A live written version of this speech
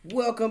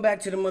Welcome back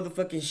to the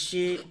motherfucking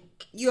shit.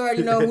 You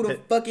already know who the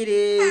fuck it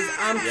is.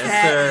 I'm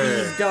Cat,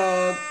 sir. he's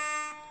Dog.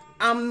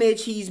 I'm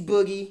Mitch, he's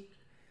Boogie.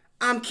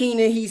 I'm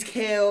Keenan, he's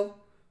Kel.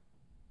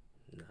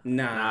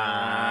 Nah.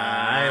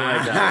 I ain't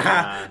like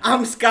that. Nah.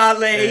 I'm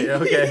Scalay.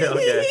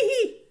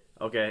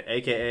 Okay,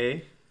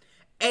 a.k.a.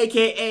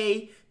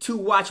 AKA To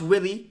Watch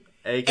Willie.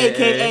 AKA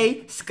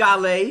AKA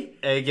Scalay.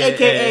 AKA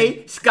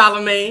AKA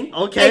Scalamane.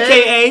 Okay.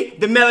 AKA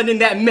The Melanin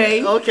That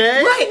May.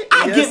 Okay. Right?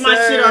 I Yes, get my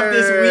shit off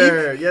this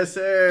sir. week. Yes,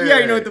 sir. You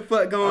already know what the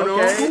fuck going on.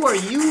 Okay. Who are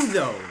you,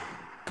 though?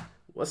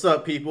 What's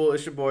up, people?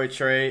 It's your boy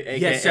Trey, a.k.a.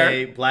 Yes,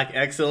 sir. Black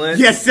Excellence.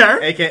 Yes,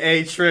 sir.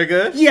 A.k.a.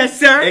 Trigger. Yes,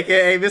 sir.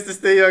 A.k.a. Mr.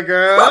 Steal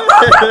Girl.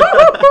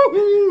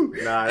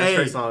 Nah, that's Hey,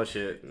 straight song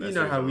shit. you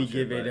know how we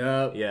give it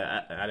up.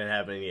 Yeah, I didn't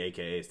have any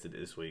AKAs to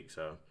this week,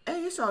 so.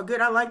 Hey, it's all good.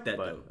 I like that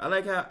though. I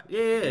like how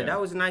that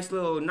was a nice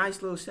little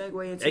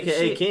segue into AKA the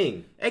shit.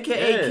 King.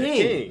 AKA Yeah,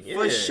 King. King,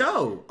 For yeah.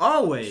 sure.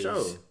 Always. For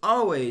sure.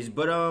 Always.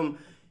 But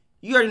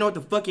you already know what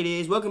the fuck it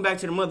is. Welcome back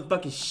to the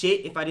motherfucking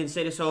shit. If I didn't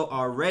say this so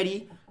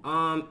already.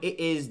 It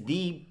is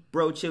the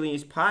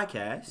Brochillians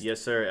podcast.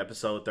 Yes, sir.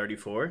 Episode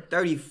 34.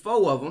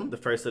 34 of them. The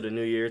first of the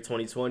new year,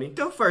 2020.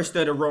 The first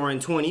of the roaring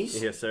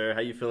 20s. Yes, sir.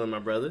 How you feeling, my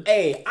brother?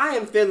 Hey, I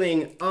am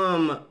feeling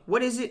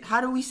what is it?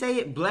 How do we say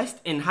it? Blessed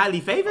and highly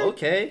favored?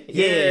 Okay.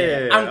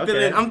 Yeah.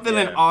 I'm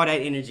feeling Yeah. all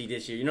that energy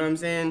this year. You know what I'm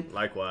saying?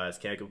 Likewise.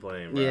 Can't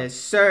complain, bro. Yes,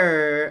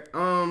 sir.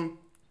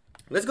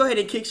 Let's go ahead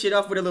and kick shit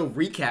off with a little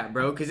recap,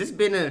 bro, because it's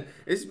been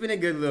a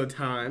good little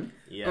time.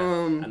 Yeah.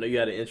 I know you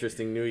had an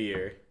interesting New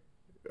Year.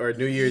 Or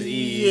New Year's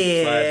Eve / New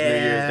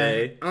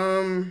Year's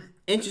Day.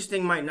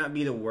 Interesting might not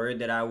be the word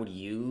that I would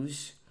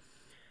use.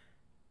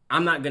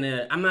 I'm not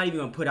even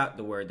gonna put out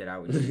the word that I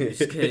would use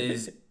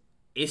because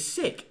it's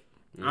sick.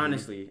 Mm-hmm.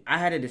 Honestly, I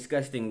had a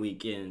disgusting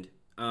weekend.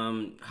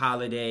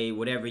 Holiday,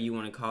 whatever you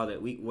want to call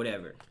it, week,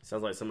 whatever.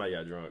 Sounds like somebody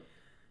got drunk.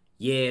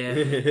 Yeah,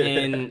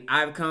 and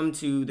I've come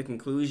to the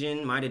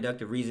conclusion, my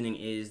deductive reasoning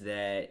is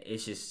that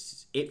it's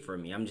just it for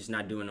me. I'm just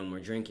not doing no more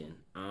drinking.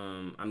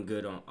 I'm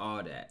good on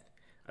all that.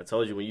 I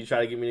told you, when you try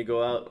to get me to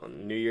go out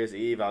on New Year's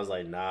Eve, I was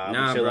like, I'm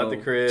gonna chill bro. out the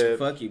crib.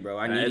 Fuck you, bro.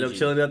 I ended up you.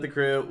 chilling at the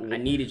crib. I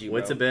needed you,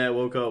 Went bro. to bed,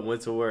 woke up,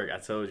 went to work. I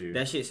told you.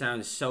 That shit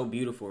sounds so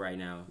beautiful right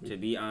now, to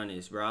be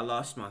honest, bro. I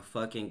lost my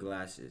fucking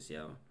glasses,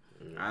 yo.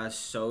 I was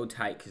so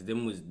tight, because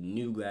them was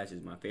new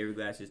glasses, my favorite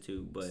glasses,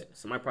 too, but...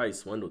 Somebody probably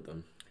swindled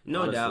them.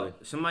 No honestly. doubt.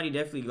 Somebody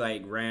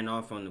definitely, ran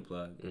off on the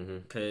plug.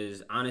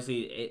 Because,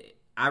 honestly,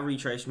 I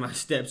retraced my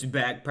steps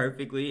back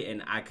perfectly,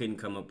 and I couldn't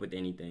come up with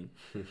anything.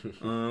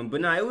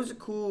 But no, it was a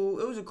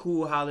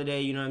cool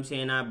holiday. You know what I'm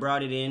saying? I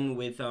brought it in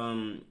with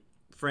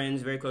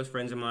friends, very close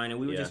friends of mine, and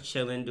we were just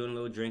chilling, doing a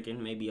little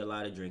drinking, maybe a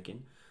lot of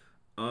drinking.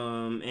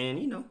 And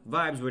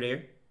vibes were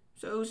there.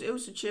 So it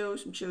was some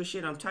chill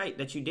shit. I'm tight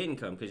that you didn't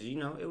come because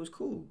it was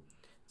cool.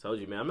 Told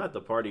you, man. I'm not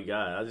the party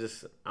guy.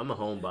 I'm a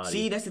homebody.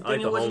 See, that's the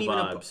thing. It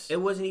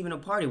wasn't even a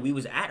party. We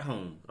was at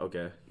home.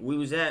 Okay. We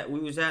was at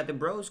the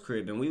bros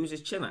crib and we was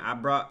just chilling.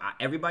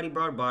 Everybody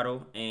brought a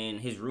bottle and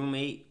his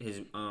roommate, his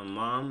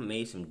mom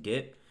made some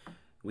dip.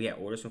 We had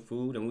ordered some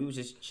food and we was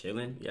just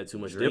chilling. You had too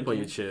much drinking. dip on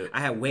your chip. I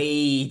had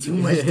way too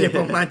much dip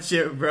on my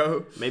chip,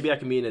 bro. Maybe I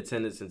can be in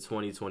attendance in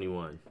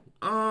 2021.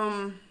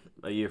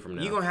 A year from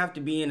now. You're going to have to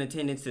be in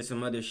attendance to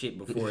some other shit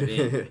before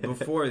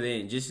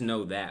then. Just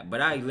know that. But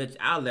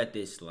I'll let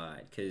this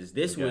slide. Because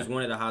this was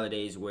one of the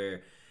holidays where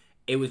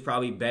it was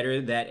probably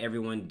better that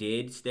everyone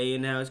did stay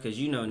in the house. Because,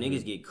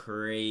 niggas get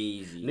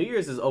crazy. New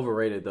Year's is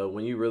overrated, though,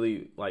 when you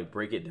really,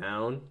 break it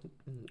down,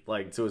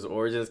 to its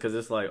origins. Because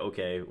it's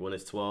okay, when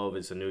it's 12,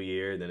 it's a new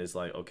year. Then it's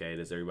okay,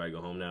 does everybody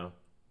go home now?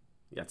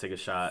 Yeah, take a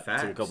shot.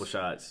 Facts. Take a couple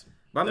shots.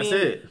 That's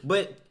it.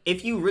 But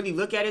if you really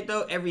look at it,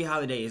 though, every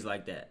holiday is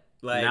like that.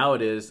 Now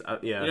it is, yeah.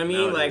 You know what I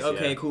mean?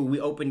 Okay, cool, we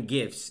opened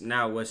gifts,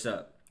 now what's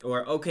up?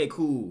 Or, okay,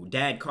 cool,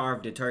 dad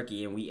carved a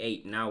turkey and we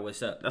ate, now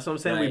what's up? That's what I'm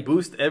saying, we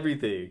boost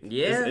everything.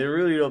 Yeah. It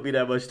really don't be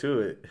that much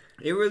to it.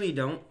 It really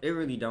don't.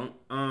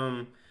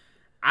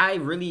 I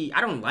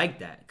don't like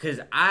that. Because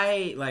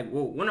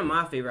one of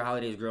my favorite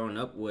holidays growing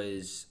up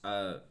was,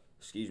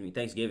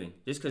 Thanksgiving.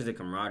 Just because of the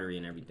camaraderie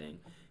and everything.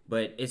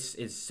 But it's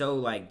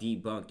so,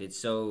 debunked. It's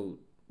so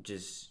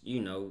just,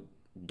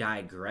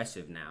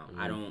 digressive now.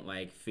 I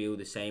don't feel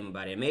the same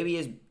about it. Maybe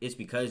it's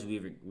because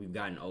we've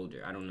gotten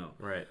older. I don't know.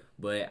 Right.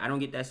 But I don't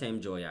get that same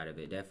joy out of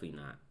it. Definitely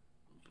not.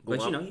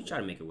 But you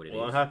try to make it what it is.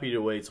 Well, I'm happy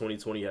the way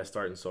 2020 has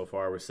started so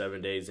far. We're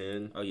 7 days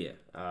in. Oh yeah.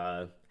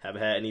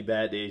 Haven't had any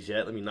bad days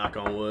yet. Let me knock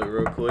on wood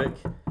real quick.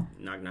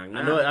 Knock.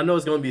 I know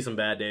it's gonna be some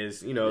bad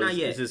days. Not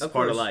yet. It's just of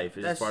part course. of life.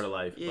 It's just part of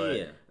life.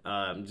 Yeah.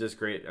 I'm just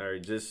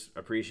just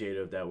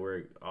appreciative that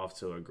we're off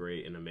to a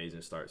great and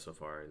amazing start so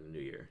far in the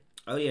new year.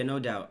 Oh yeah, no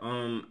doubt.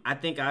 I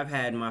think I've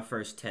had my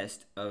first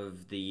test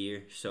of the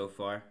year so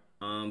far.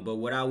 But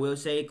what I will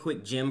say,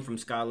 quick gem from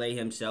Scalay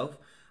himself,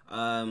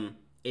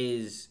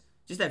 is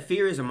just that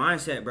fear is a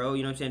mindset, bro.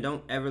 You know what I'm saying?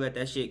 Don't ever let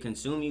that shit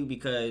consume you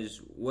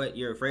because what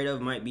you're afraid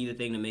of might be the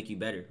thing to make you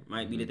better,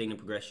 might be the thing to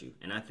progress you.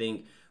 And I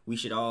think we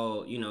should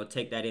all,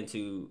 take that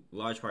into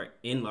large part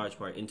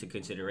into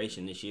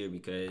consideration this year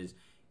because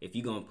if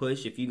you're gonna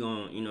push, if you're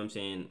gonna,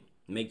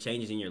 make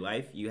changes in your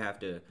life, you have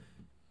to,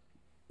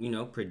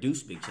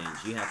 produce big change.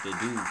 You have to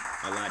do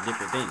a lot of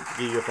different things.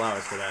 Give you your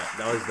flowers for that.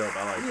 That was dope.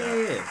 I like that.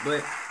 Yeah.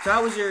 But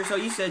so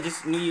you said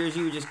just New Year's,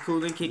 you were just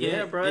cooling, kicking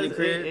it bro, in the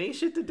crib. It ain't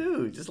shit to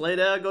do. Just lay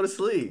down, go to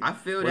sleep. I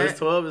feel when that. It's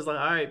 12. It's like,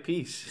 all right,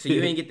 peace. So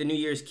you ain't get the New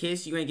Year's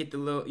kiss. You ain't get the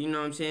little, you know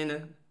what I'm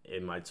saying?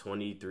 In my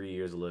 23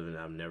 years of living,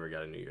 I've never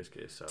got a New Year's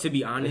kiss. So. To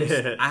be honest,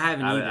 I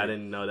haven't either. I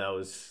didn't know that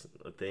was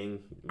a thing.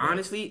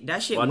 Honestly,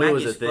 that shit whack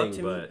as fuck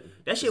to me.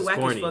 That shit whack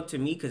as fuck to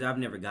me because I've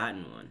never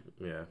gotten one.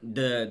 Yeah.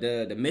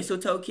 The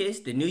mistletoe kiss,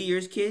 the New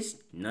Year's kiss,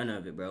 none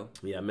of it, bro.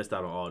 Yeah, I missed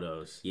out on all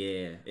those.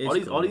 Yeah. All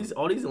these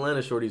Atlanta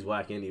shorties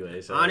whack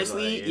anyway. So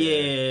honestly,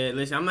 yeah.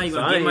 Listen, I'm not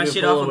even gonna get my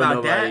shit off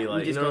about that.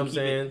 Like, you know what I'm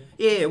saying?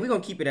 Yeah, we're gonna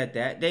keep it at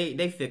that.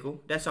 They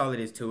fickle. That's all it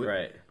is to it.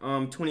 Right.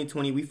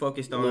 2020 we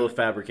focused on a little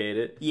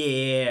fabricated.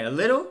 Yeah, a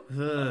little.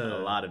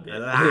 A lot of it. A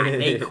lot.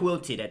 They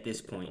quilted at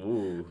this point.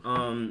 Ooh.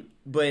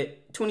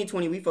 But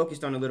 2020 we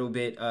focused on a little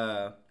bit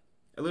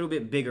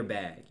bigger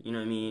bag. You know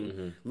what I mean?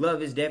 Mm-hmm.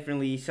 Love is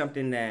definitely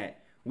something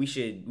that we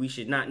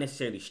should not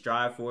necessarily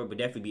strive for, but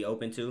definitely be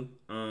open to.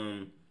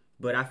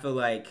 But I feel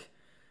like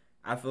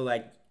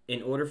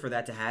in order for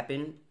that to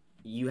happen,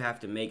 you have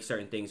to make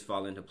certain things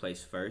fall into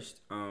place first.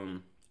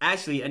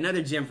 Actually,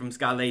 another gem from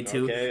Scalé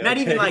too. Okay, not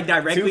even like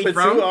directly 2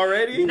 for from 2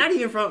 already. Not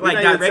even from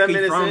like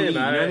directly from me. You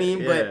know what I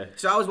mean? Yeah.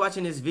 But so I was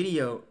watching this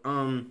video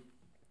on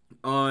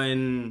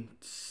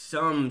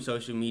some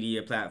social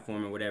media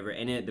platform or whatever,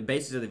 and the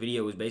basis of the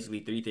video was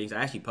basically 3 things.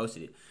 I actually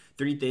posted it.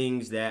 3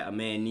 things that a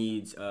man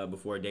needs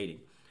before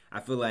dating.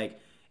 I feel like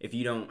if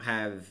you don't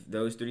have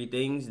those 3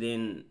 things,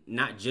 then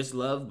not just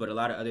love, but a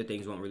lot of other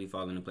things won't really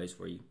fall into place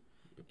for you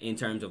in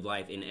terms of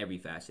life in every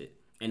facet.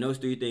 And those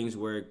 3 things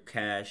were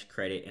cash,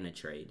 credit, and a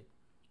trade.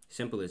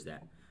 Simple as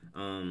that.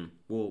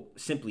 Well,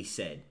 simply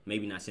said,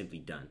 maybe not simply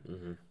done.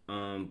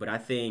 Mm-hmm. But I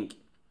think,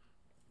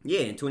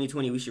 yeah, in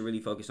 2020, we should really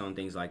focus on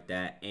things like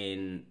that,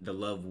 and the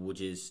love will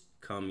just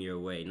come your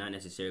way. Not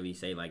necessarily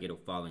say, like, it'll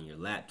fall in your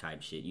lap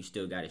type shit. You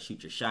still got to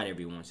shoot your shot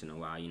every once in a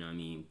while, you know what I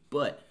mean?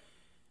 But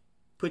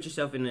put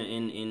yourself in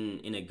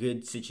a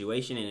good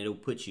situation, and it'll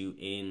put you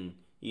in,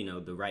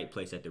 the right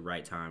place at the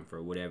right time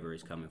for whatever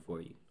is coming for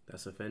you.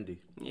 That's a Fendi.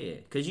 Yeah,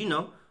 because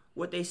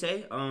what they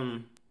say,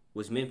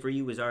 what's meant for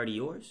you is already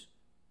yours.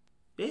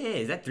 Yeah,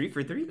 is that 3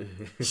 for 3?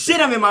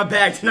 Shit, I'm in my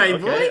bag tonight,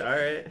 boy. Okay, all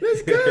right.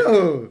 Let's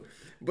go.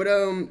 But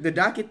the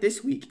docket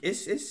this week,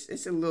 it's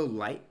a little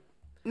light.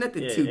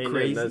 Nothing too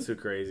crazy. Nothing too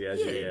crazy.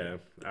 I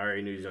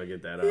already knew you was gonna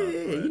get that off.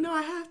 Yeah,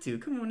 I have to.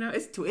 Come on now.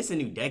 It's a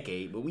new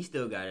decade, but we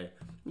still gotta,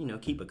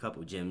 keep a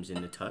couple gems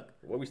in the tuck.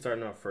 What we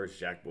starting off first,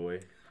 Jack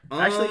Boy?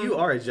 Actually, you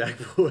are a Jack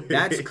Boy.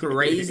 That's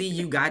crazy.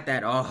 You got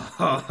that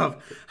off.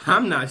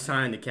 I'm not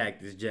signed to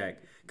Cactus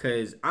Jack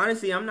because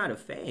honestly, I'm not a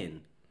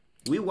fan.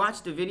 We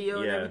watched the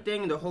video and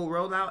everything, the whole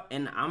rollout,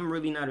 and I'm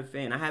really not a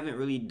fan. I haven't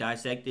really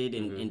dissected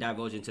and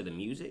divulged into the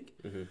music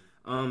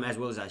as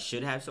well as I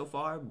should have so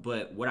far.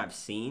 But what I've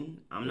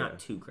seen, I'm not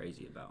too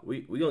crazy about.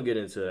 We gonna get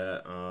into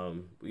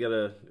that.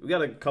 We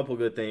got a couple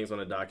good things on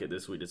the docket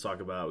this week to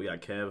talk about. We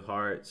got Kev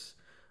Hart's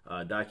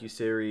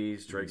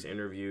docuseries, Drake's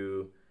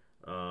interview,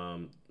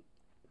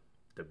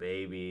 The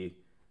Baby,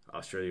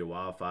 Australia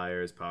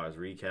wildfires, Powers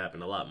recap,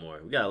 and a lot more.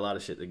 We got a lot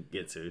of shit to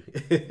get to.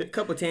 A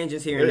couple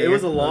tangents here and there. It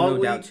was a long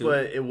week,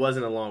 but it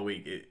wasn't a long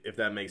week, if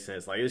that makes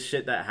sense. Like, it's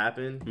shit that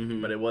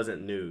happened, but it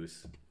wasn't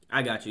news.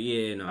 I got you.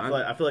 Yeah, no.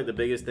 I feel like the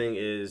biggest thing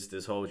is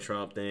this whole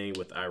Trump thing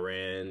with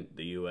Iran,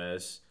 the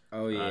U.S.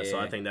 Oh, yeah. So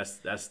I think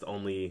that's the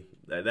only...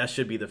 That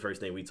should be the first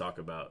thing we talk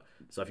about.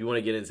 So if you want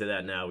to get into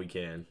that now, we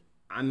can.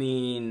 I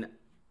mean...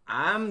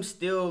 I'm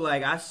still,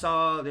 like, I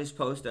saw this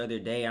post the other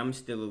day. I'm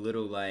still a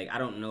little, like, I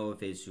don't know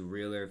if it's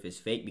real or if it's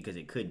fake because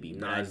it could be.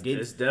 But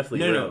it's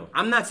definitely real. No,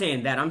 I'm not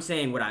saying that. I'm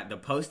saying the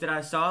post that I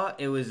saw,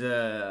 it was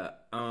a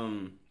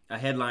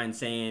headline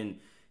saying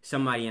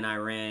somebody in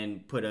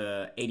Iran put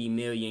a $80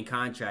 million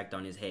contract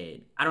on his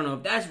head. I don't know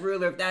if that's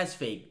real or if that's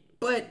fake.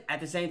 But at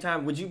the same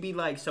time, would you be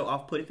like so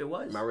off-put if it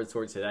was? My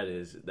retort to that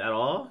is that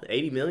all?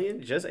 80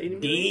 million? Just 80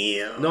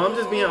 million? Damn. No, I'm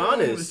just being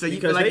honest. So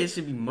you feel like it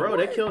should be more? Bro,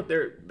 they killed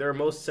their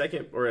most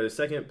second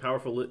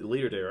powerful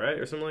leader there, right?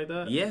 Or something like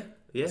that? Yeah.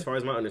 As far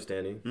as my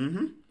understanding.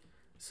 Mm-hmm.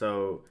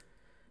 So,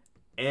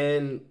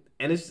 and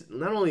it's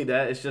not only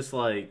that, it's just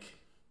like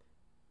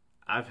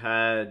I've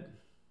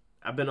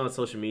been on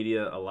social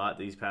media a lot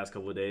these past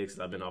couple of days because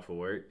I've been off of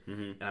work.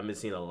 And I've been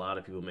seeing a lot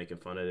of people making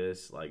fun of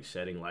this, like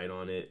shedding light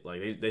on it.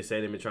 Like they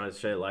say they've been trying to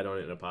shed light on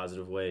it in a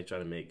positive way,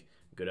 trying to make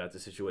good out the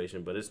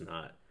situation, but it's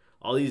not.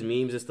 All these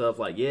memes and stuff,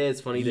 like,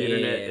 it's funny the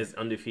internet is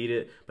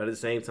undefeated, but at the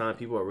same time,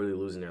 people are really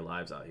losing their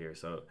lives out here.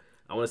 So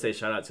I want to say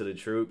shout out to the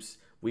troops.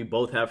 We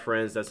both have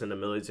friends that's in the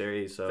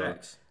military, so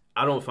Facts.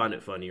 I don't find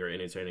it funny or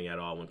entertaining at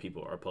all when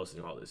people are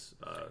posting all this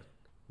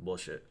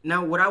bullshit.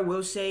 Now, what I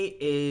will say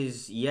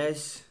is,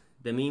 yes,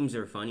 the memes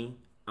are funny,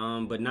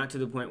 but not to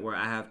the point where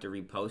I have to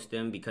repost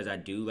them because I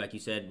do, like you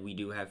said, we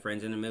do have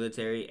friends in the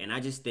military, and I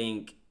just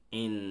think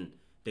in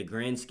the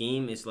grand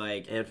scheme, it's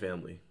like... And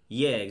family.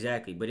 Yeah,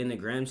 exactly. But in the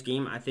grand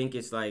scheme, I think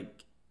it's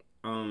like,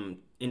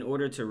 in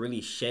order to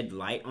really shed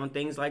light on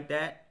things like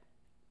that,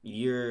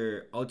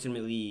 you're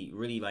ultimately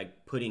really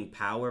like putting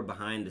power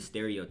behind the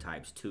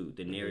stereotypes too,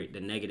 the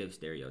negative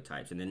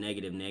stereotypes and the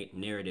negative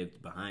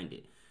narrative behind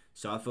it.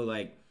 So I feel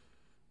like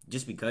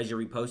just because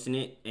you're reposting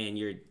it and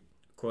you're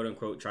quote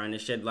unquote trying to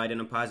shed light in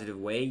a positive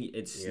way,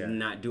 it's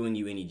not doing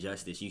you any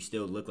justice. You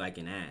still look like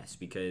an ass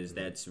because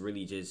that's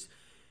really just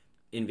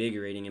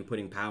invigorating and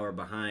putting power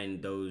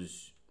behind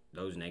those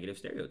negative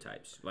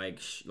stereotypes. Like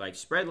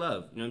spread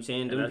love. You know what I'm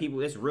saying? Them people,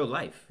 it's real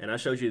life. And I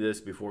showed you this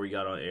before we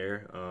got on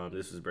air.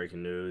 This was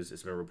breaking news.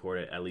 It's been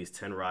reported at least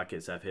 10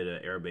 rockets have hit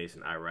an airbase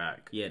in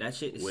Iraq. Yeah, that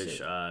shit is which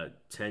sick.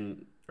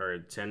 10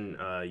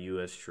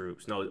 U.S.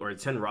 troops,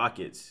 10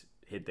 rockets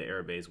hit the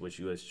airbase which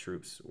U.S.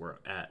 troops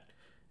were at.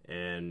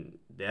 And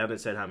they haven't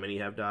said how many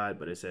have died,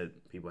 but it said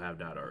people have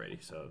died already.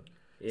 So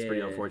it's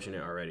pretty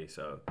unfortunate already.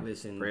 So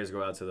listen, prayers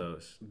go out to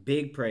those.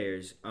 Big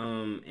prayers.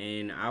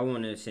 And I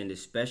want to send a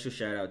special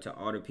shout out to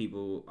all the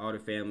people, all the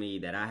family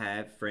that I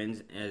have,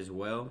 friends as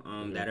well,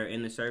 that are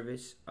in the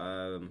service. You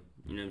know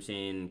what I'm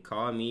saying?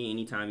 Call me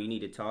anytime you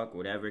need to talk,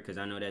 whatever, because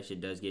I know that shit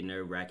does get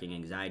nerve-wracking.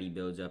 Anxiety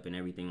builds up and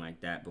everything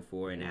like that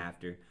before and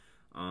after.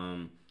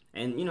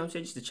 And, you know what I'm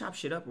saying, just to chop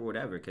shit up or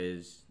whatever,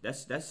 because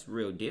that's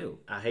real deal.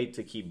 I hate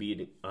to keep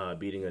beating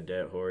a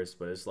dead horse,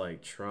 but it's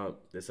like Trump,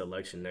 this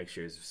election next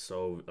year is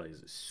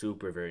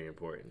super very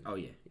important. Oh,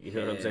 yeah. You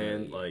know what I'm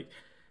saying? Yeah. Like,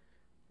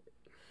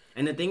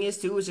 and the thing is,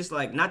 too, it's just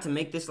like, not to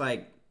make this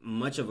like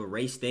much of a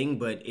race thing,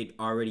 but it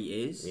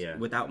already is. Yeah.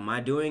 Without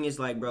my doing, it's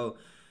like, bro,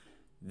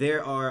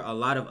 there are a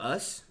lot of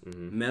us,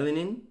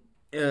 melanated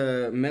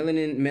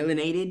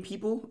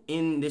people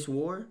in this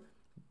war.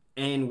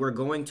 And we're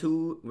going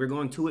to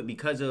it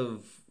because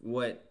of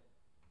what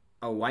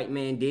a white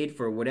man did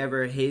for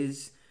whatever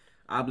his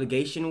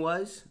obligation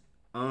was.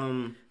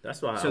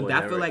 That's why. So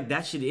I feel like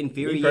that should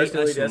infuriate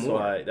us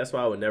more. That's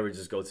why I would never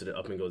just go to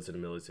the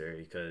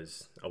military,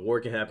 because a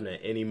war can happen at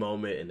any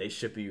moment and they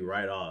ship you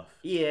right off.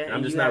 Yeah, and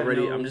I'm just not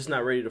ready. I'm just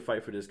not ready to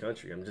fight for this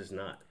country. I'm just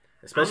not.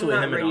 Especially with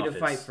him in office. I'm not ready to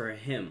fight for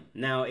him.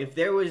 Now, if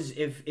there was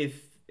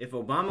if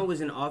Obama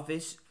was in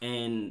office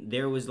and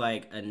there was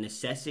like a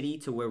necessity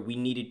to where we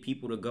needed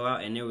people to go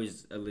out and there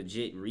was a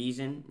legit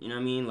reason, you know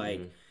what I mean?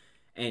 Like,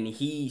 and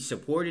he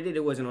supported it,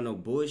 it wasn't on no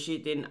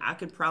bullshit, then I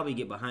could probably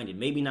get behind it.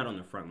 Maybe not on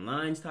the front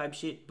lines type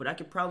shit, but I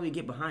could probably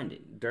get behind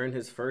it. During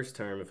his first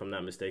term, if I'm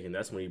not mistaken,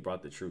 that's when he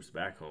brought the troops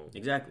back home.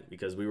 Exactly.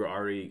 Because we were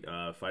already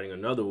fighting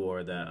another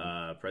war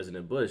that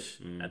President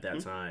Bush at that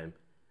time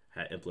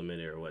had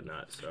implemented or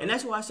whatnot. So. And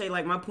that's why I say,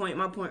 like, my point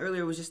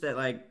earlier was just that,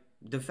 like,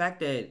 the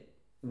fact that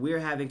we're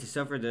having to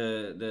suffer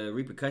the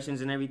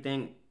repercussions and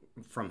everything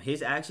from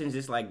his actions,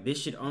 it's like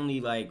this should only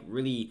like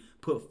really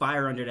put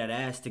fire under that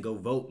ass to go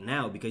vote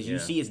now, because you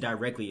see it's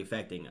directly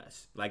affecting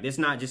us. Like, it's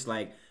not just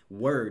like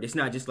word. It's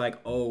not just like,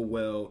 oh,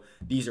 well,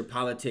 these are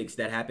politics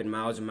that happen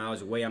miles and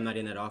miles away. I'm not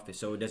in that office,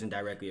 so it doesn't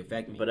directly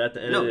affect me. But at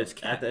the end of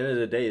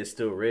the day, it's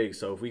still rigged.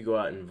 So if we go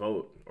out and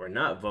vote or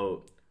not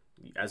vote,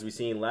 as we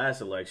seen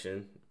last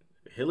election,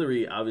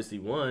 Hillary obviously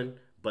won,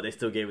 but they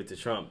still gave it to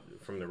Trump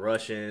from the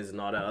Russians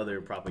and all that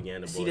other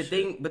propaganda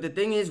bullshit. The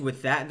thing is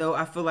with that though,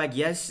 I feel like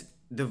yes,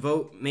 the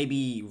vote may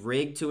be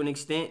rigged to an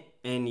extent,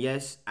 and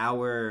yes,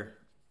 our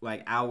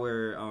beliefs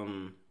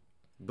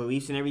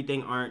and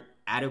everything aren't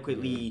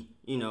adequately,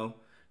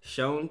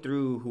 shown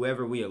through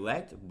whoever we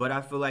elect. But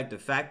I feel like the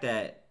fact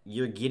that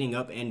you're getting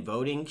up and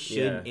voting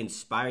should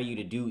inspire you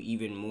to do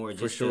even more.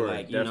 Just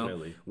to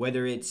definitely.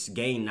 Whether it's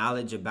gain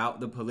knowledge about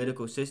the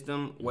political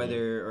system,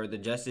 or the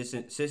justice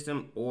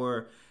system,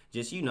 or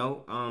just,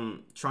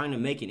 trying to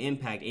make an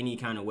impact any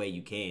kind of way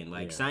you can.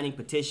 Like signing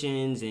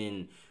petitions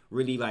and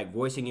really like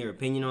voicing your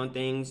opinion on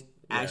things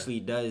actually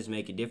does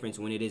make a difference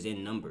when it is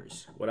in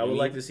numbers. What I would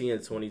like to see in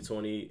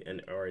 2020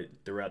 or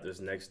throughout this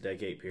next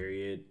decade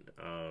period,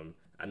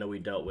 I know we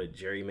dealt with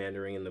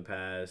gerrymandering in the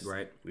past.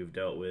 Right. We've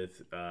dealt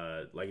with,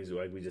 like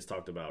we just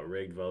talked about,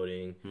 rigged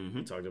voting.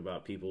 We talked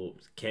about people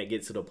can't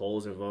get to the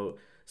polls and vote.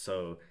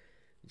 So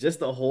just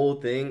the whole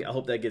thing, I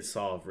hope that gets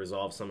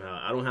resolved somehow.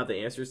 I don't have the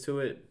answers to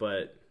it,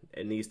 but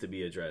it needs to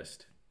be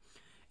addressed.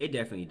 It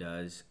definitely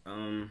does.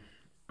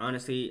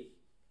 Honestly,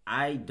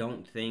 I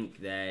don't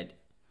think that...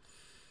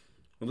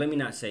 Well, let me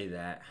not say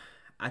that.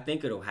 I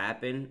think it'll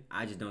happen.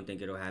 I just don't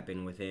think it'll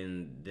happen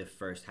within the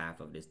first half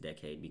of this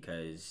decade,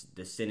 because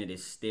the Senate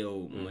is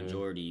still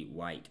majority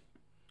white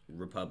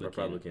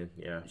Republican.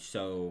 Yeah.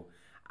 So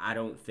I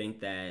don't think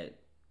that...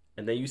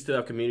 And then you still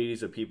have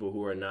communities of people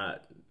who are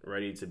not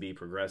ready to be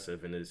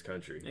progressive in this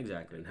country.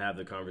 Exactly. And have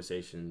the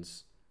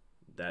conversations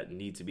that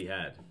need to be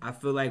had. I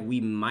feel like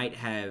we might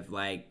have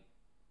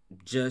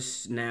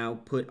just now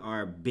put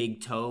our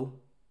big toe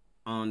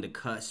on the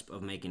cusp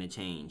of making a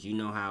change. You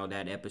know how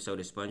that episode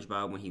of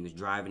SpongeBob when he was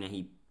driving and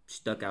he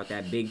stuck out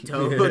that big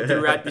toe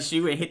throughout the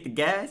shoe and hit the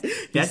gas?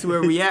 That's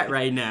where we at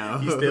right now.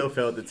 He still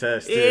felt the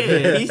test.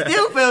 Yeah, he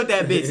still felt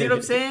that bitch. See what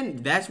I'm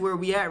saying? That's where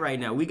we at right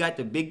now. We got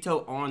the big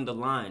toe on the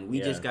line. We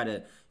just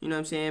gotta,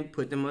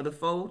 put them other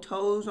 4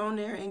 toes on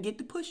there and get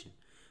the pushing.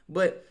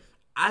 But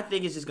I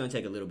think it's just gonna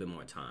take a little bit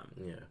more time.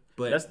 Yeah.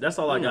 But that's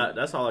all I got.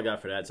 That's all I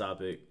got for that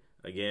topic.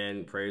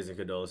 again, prayers and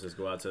condolences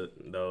go out to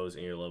those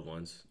and your loved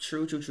ones.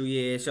 True.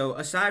 Yeah. So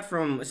aside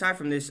from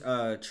this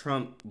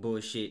Trump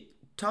bullshit,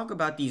 talk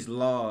about these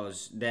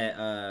laws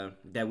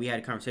that we had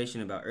a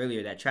conversation about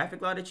earlier. That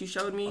traffic law that you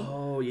showed me.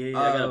 Oh yeah,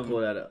 I gotta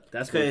pull that up.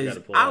 That's what you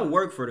gotta pull. I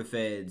work for the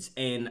feds,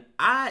 and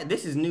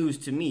this is news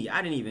to me.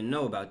 I didn't even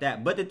know about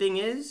that. But the thing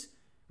is,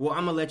 well,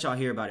 I'm gonna let y'all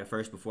hear about it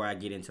first before I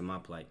get into my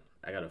plight.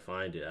 I gotta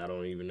find it. I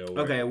don't even know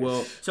where. Okay,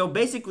 well, so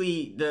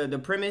basically the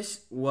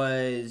premise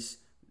was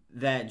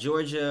that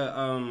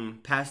Georgia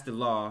passed a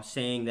law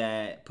saying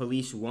that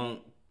police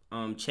won't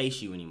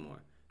chase you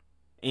anymore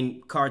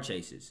in car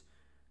chases.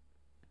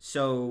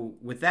 So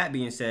with that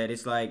being said,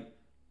 it's like,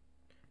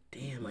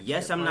 damn,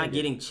 yes, I'm not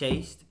getting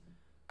chased.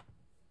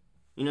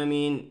 You know what I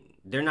mean?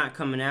 They're not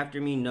coming after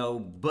me, no,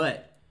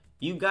 but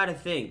you gotta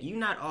think, you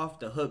not off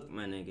the hook,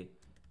 my nigga.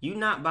 You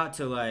not about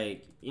to,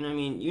 like, you know what I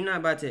mean? You're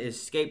not about to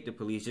escape the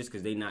police just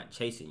because they not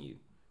chasing you.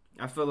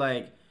 I feel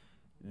like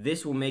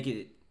this will make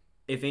it,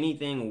 if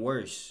anything,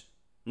 worse.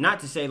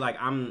 Not to say, like,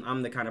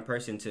 I'm the kind of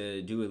person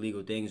to do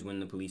illegal things when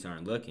the police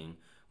aren't looking,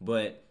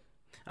 but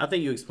I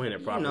think you explained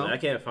it properly. I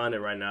can't find it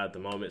right now at the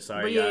moment.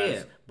 Sorry, guys.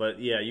 Yeah. But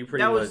yeah, you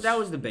pretty much... That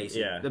was the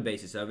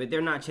basis of it.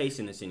 They're not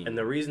chasing us anymore. And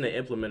the reason they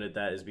implemented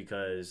that is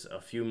because a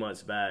few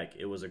months back,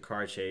 it was a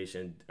car chase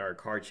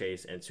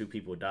and 2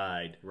 people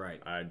died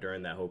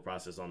during that whole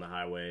process on the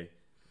highway.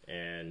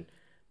 And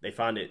they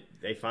find it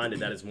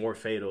that it's more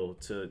fatal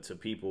to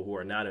people who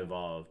are not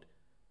involved.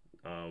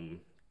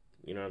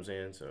 You know what I'm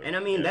saying? So, and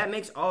I mean, that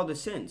makes all the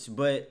sense.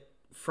 But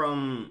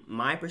from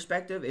my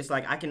perspective, it's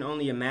like I can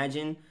only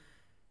imagine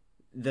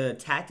the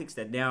tactics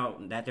that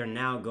they're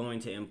now going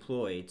to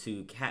employ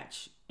to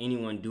catch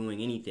anyone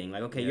doing anything.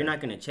 Like, okay, you're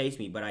not going to chase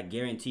me, but I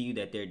guarantee you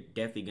that they're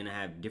definitely going to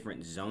have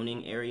different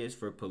zoning areas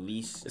for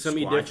police. It's going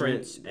to be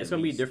different. It's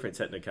going to be different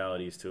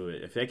technicalities to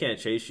it. If they can't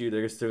chase you,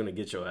 they're still going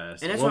to get your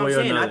ass. And that's what I'm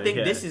saying. I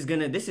think this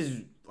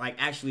is like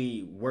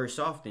actually worse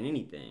off than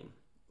anything.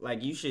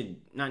 Like, you should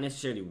not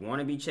necessarily want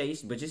to be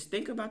chased, but just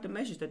think about the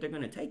measures that they're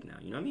going to take now.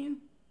 You know what I mean?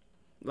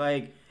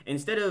 Like,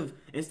 instead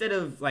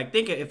of like,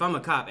 think if I'm a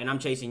cop and I'm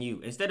chasing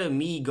you, instead of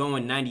me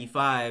going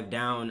 95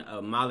 down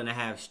a 1.5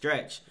 mile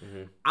stretch,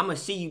 I'm gonna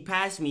see you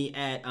pass me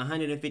at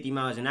 150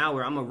 miles an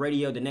hour. I'm gonna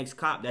radio the next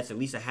cop that's at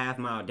least a half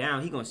mile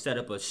down. He gonna set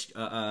up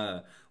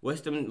a what's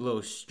them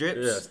little strips?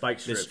 Yeah, spike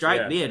strips.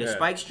 The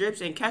spike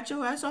strips and catch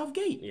your ass off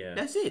gate. Yeah,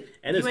 that's it.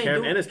 And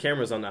there's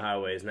cameras on the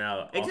highways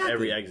now off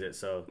every exit.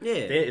 So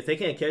if they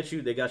can't catch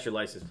you, they got your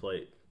license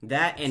plate.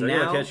 That and so now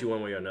they're gonna catch you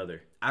one way or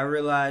another. I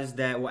realized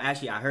that. Well,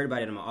 actually, I heard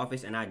about it in my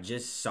office, and I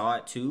just saw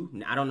it too.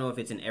 I don't know if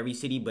it's in every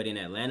city, but in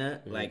Atlanta,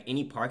 like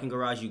any parking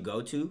garage you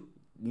go to,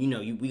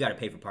 we got to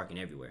pay for parking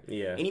everywhere.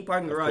 Yeah. Any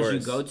parking garage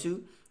you go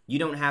to, you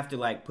don't have to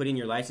like put in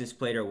your license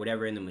plate or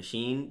whatever in the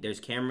machine.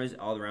 There's cameras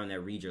all around that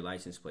read your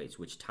license plates,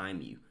 which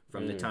time you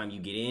from the time you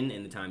get in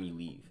and the time you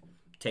leave.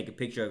 Take a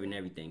picture of it and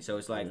everything. So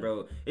it's like,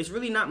 bro, it's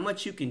really not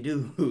much you can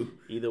do.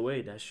 Either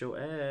way, that's your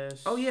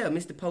ass. Oh yeah,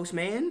 Mr.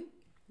 Postman.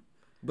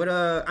 But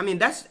I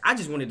mean, I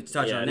just wanted to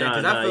touch on that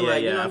because I feel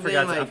like, you know what I'm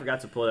saying? I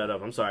forgot to pull that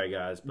up. I'm sorry,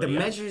 guys. But the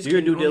measures. Do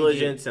your due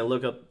diligence and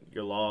look up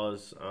your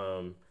laws.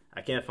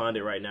 I can't find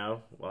it right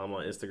now while I'm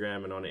on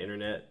Instagram and on the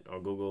internet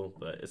on Google,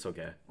 but it's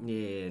okay.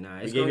 Yeah,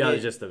 nah. We gave y'all the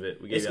gist of it.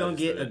 It's gonna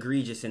get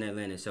egregious in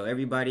Atlanta. So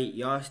everybody,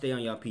 y'all stay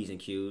on y'all P's and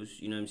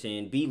Q's. You know what I'm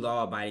saying? Be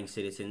law-abiding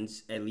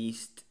citizens, at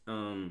least,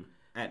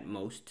 at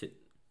most.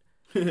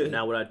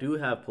 Now, what I do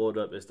have pulled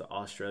up is the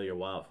Australia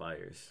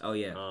wildfires. Oh,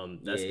 yeah.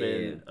 That's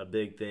been a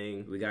big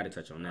thing. We got to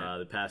touch on that.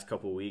 The past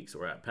couple weeks,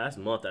 or past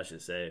month, I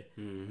should say.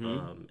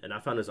 Mm-hmm. And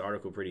I found this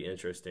article pretty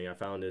interesting. I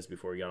found this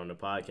before we got on the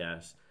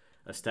podcast.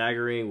 A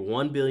staggering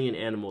 1 billion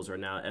animals are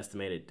now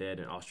estimated dead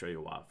in Australia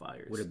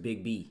wildfires. With a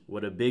big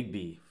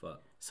B.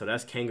 Fuck. So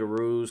that's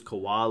kangaroos,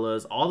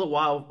 koalas, all the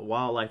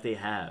wildlife they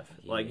have.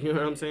 Yeah. Like, you know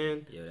what I'm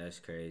saying? Yo, that's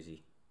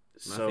crazy.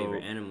 My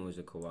favorite animal is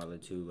a koala,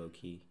 too,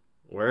 low-key.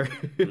 Where?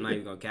 I'm not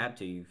even gonna cap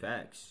to you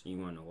facts. You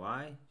wanna know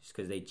why? Just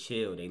because they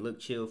chill. They look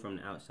chill from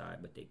the outside,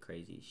 but they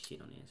crazy as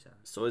shit on the inside.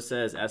 So it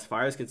says, as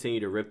fires continue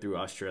to rip through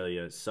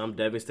Australia, some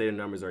devastating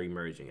numbers are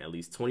emerging. At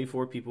least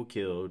 24 people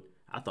killed.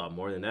 I thought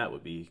more than that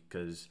would be,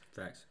 because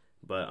facts.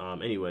 But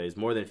anyways,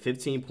 more than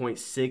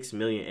 15.6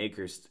 million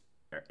acres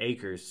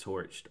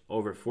torched,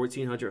 over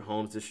 1,400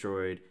 homes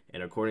destroyed,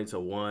 and according to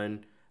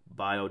one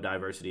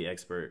biodiversity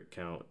expert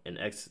count, an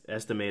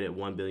estimated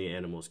 1 billion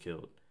animals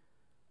killed.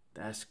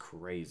 That's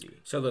crazy.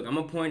 So, look, I'm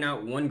going to point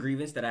out one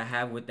grievance that I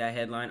have with that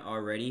headline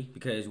already,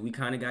 because we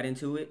kind of got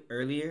into it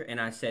earlier, and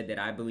I said that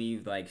I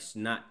believe, like,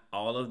 not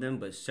all of them,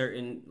 but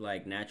certain,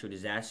 like, natural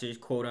disasters,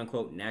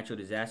 quote-unquote natural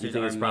disasters, you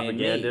think it's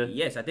propaganda?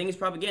 Yes, I think it's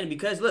propaganda,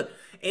 because, look,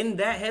 in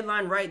that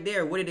headline right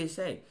there, what did it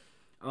say?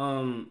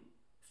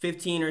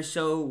 15 or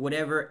so,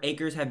 whatever,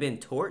 acres have been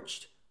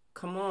torched?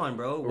 Come on,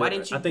 bro. Why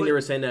didn't you I think they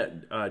were saying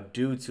that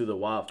due to the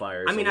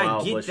wildfires. I mean,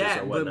 I get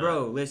that, but,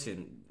 bro,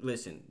 listen.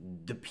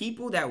 The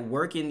people that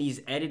work in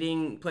these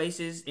editing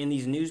places, in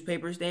these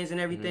newspaper stands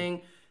and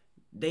everything,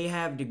 they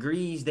have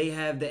degrees, they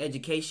have the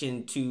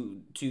education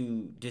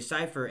to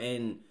decipher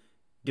and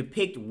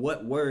depict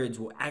what words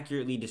will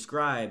accurately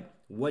describe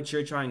what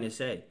you're trying to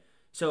say.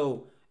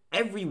 So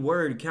every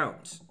word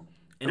counts.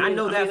 And I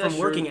know that from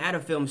working at a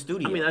film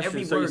studio. I mean, that's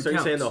every true. word So you're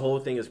counts. saying the whole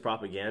thing is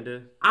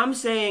propaganda? I'm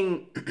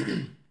saying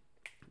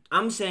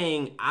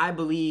I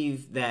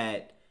believe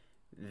that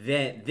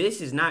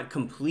this is not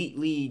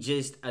completely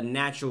just a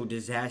natural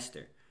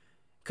disaster.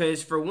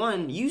 Because for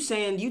one, you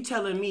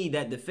telling me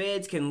that the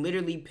feds can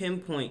literally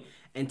pinpoint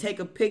and take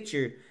a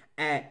picture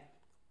at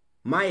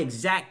my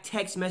exact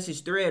text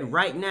message thread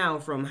right now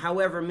from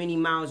however many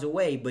miles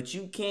away, but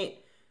you can't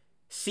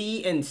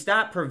see and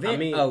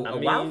prevent a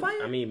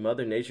wildfire? I mean,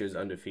 Mother Nature is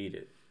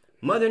undefeated.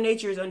 Mother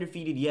Nature is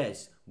undefeated,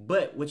 yes.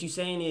 But what you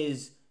saying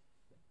is,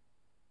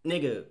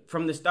 nigga,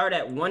 from the start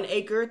at 1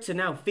 acre to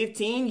now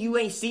 15, you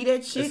ain't see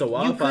that shit? It's a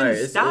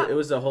wildfire. Stop? It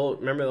was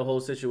remember the whole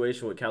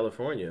situation with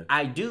California?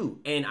 I do.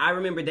 And I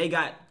remember they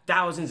got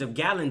thousands of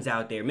gallons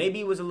out there.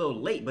 Maybe it was a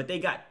little late, but they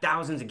got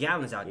thousands of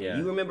gallons out there. Yeah.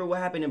 You remember what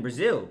happened in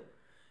Brazil?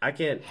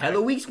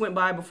 Weeks went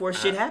by before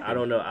shit happened. I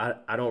don't know.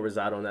 I don't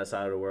reside on that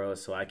side of the world,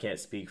 so I can't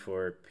speak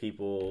for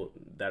people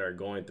that are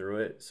going through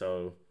it.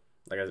 So,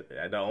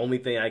 the only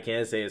thing I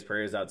can say is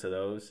prayers out to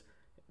those.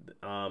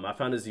 I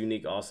found this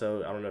unique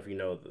also. I don't know if you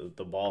know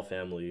the Ball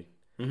family.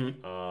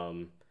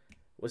 Mm-hmm.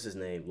 What's his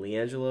name?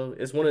 Leangelo.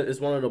 It's one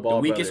of the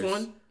Ball brothers. The weakest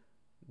one?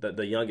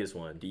 The youngest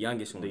one. The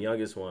youngest one. The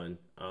youngest one.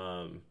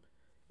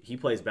 He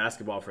plays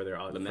basketball for their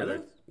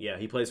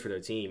he plays for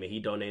their team, and he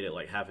donated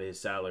like half of his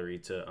salary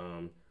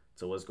to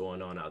what's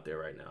going on out there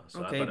right now.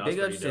 So okay, big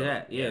ups to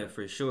that. Yeah,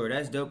 for sure.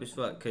 That's dope as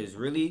fuck. Because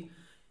really,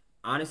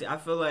 honestly, I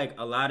feel like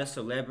a lot of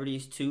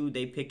celebrities too,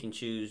 they pick and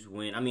choose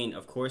when. I mean,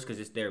 of course, because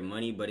it's their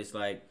money, but it's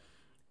like,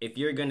 if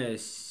you're gonna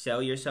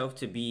sell yourself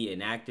to be an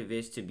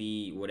activist, to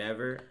be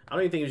whatever, I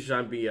don't even think you should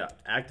try to be an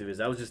activist.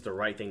 That was just the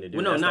right thing to do.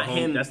 Well, no, that's not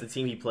him. That's the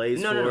team he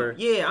plays for. No.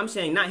 Yeah, I'm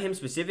saying not him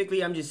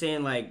specifically. I'm just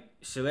saying like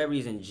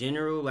celebrities in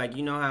general. Like,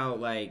 you know how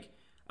like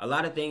a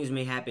lot of things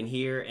may happen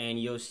here,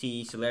 and you'll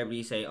see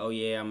celebrities say, "Oh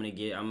yeah, I'm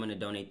gonna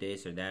donate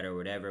this or that or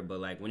whatever." But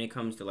like when it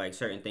comes to like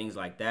certain things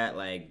like that,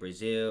 like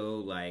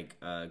Brazil, like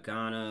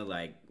Ghana,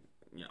 like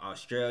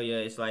Australia,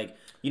 it's like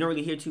you don't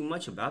really hear too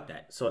much about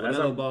that. So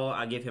LaMelo Ball,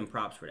 I give him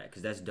props for that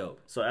because that's dope.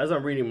 So as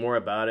I'm reading more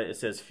about it, it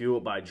says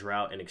fueled by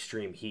drought and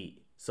extreme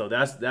heat. So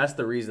that's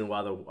the reason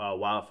why the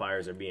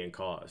wildfires are being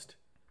caused,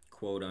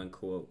 quote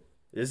unquote.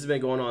 This has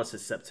been going on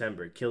since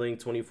September, killing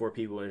 24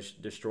 people and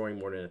destroying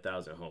more than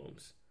 1,000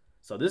 homes.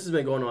 So this has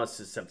been going on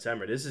since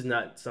September. This is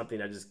not something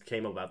that just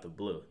came up out the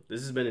blue.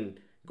 This has been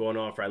going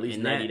on for at least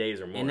 90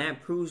 days or more. And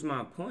that proves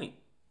my point,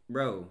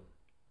 bro.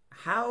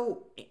 How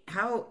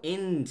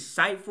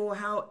insightful,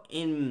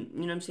 you know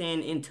what I'm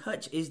saying, in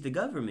touch is the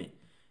government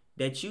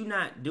that you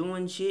not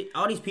doing shit.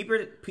 All these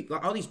pictures,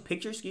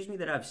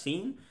 that I've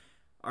seen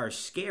are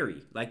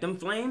scary. Like them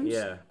flames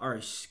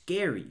are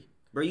scary.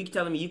 Bro, you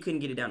telling me you couldn't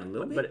get it down a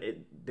little bit? But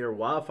they're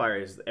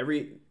wildfires.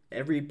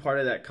 Every part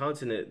of that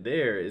continent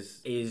there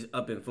is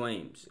up in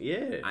flames.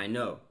 Yeah. I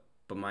know.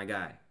 But my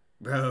guy,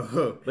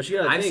 bro. But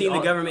I've seen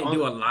the government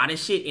do a lot of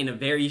shit in a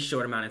very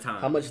short amount of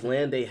time. How much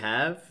land they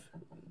have,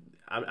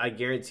 I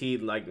guarantee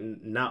like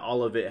not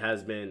all of it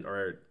has been,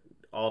 or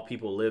all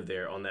people live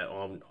there on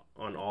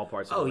all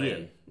parts of the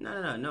land.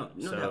 No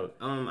doubt.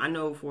 I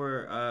know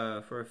for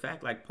a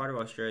fact, like part of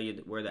Australia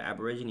where the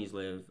Aboriginals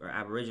live,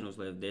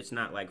 it's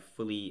not like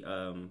fully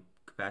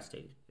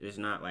capacitated. There's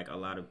not like a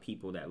lot of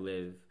people that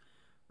live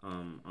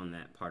on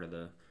that part of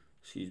the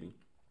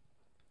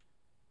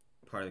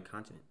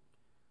continent.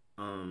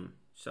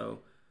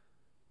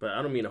 But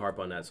I don't mean to harp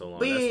on that so long.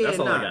 But that's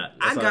all I got.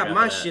 I got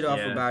my shit off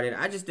about it.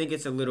 I just think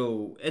it's a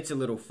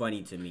little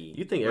funny to me.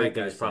 You think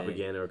everything is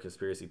propaganda or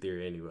conspiracy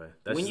theory anyway.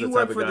 That's when just you the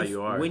work type for of guy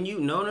you are. When you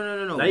no.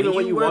 Not even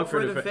when you work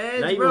for the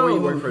feds. Not even when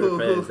you work for the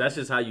feds. That's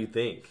just how you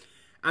think.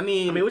 I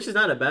mean, which is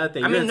not a bad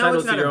thing. You're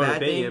entitled to your own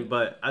opinion,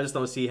 but I just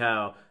don't see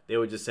how they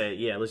would just say,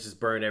 "Yeah, let's just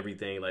burn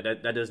everything." Like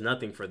that does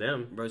nothing for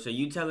them, bro. So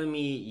you telling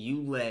me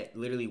you let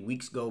literally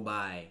weeks go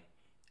by?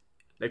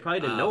 They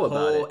probably didn't know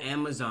about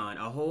it.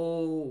 A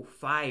whole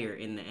fire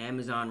in the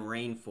Amazon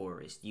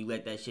rainforest. You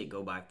let that shit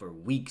go by for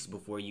weeks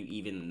before you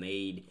even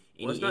made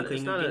any inkling.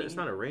 It's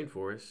not a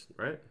rainforest,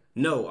 right?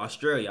 No,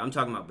 Australia. I'm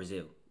talking about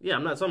Brazil. Yeah,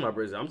 I'm not talking about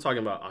Brazil. I'm talking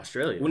about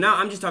Australia. Well, now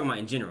I'm just talking about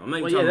in general. I'm not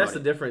even talking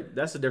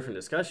that's a different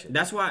discussion.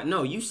 That's why.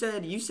 No, you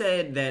said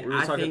that. We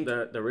were talking.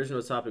 The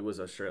original topic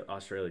was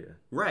Australia.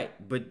 Right,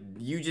 but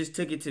you just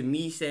took it to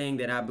me saying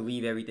that I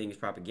believe everything is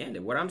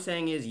propaganda. What I'm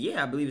saying is,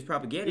 I believe it's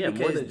propaganda. Yeah,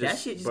 because that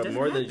shit just doesn't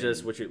happen. Than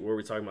just what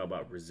we're talking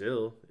about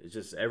Brazil. It's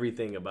just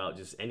everything about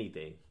just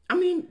anything. I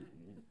mean,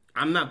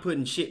 I'm not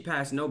putting shit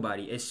past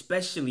nobody,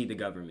 especially the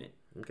government.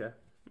 Okay.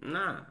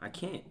 Nah, I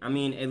can't. I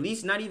mean, at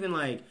least not even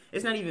like,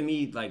 it's not even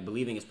me like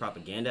believing it's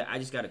propaganda. I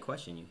just got to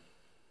question you.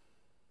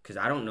 Because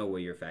I don't know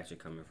where your facts are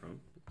coming from.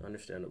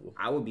 Understandable.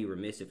 I would be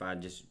remiss if I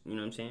just, you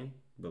know what I'm saying,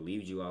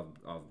 believed you off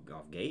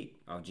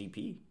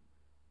GP.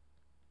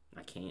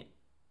 I can't.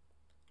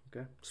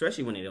 Okay.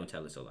 Especially when they don't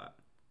tell us a lot.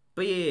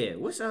 But yeah,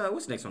 what's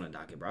next on the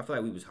docket, bro? I feel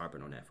like we was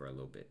harping on that for a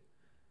little bit.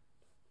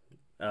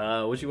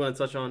 What you want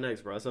to touch on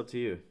next, bro? It's up to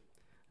you.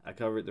 I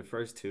covered the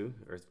first two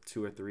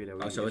or three that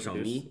we. Oh, so it's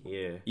on me?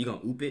 Yeah. You gonna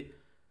oop it?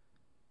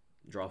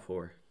 Draw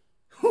 4.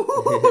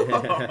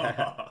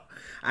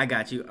 I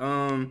got you.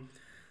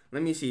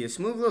 Let me see a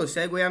smooth little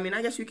segue. I mean,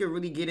 I guess we could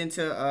really get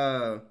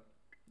into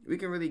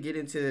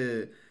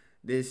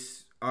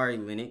this Ari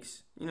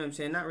Lennox. You know what I'm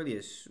saying? Not really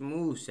a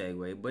smooth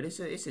segue, but it's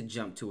a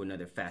jump to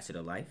another facet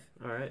of life.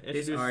 All right,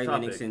 This Ari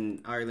Lennox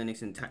and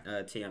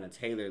Tiana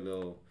Taylor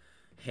little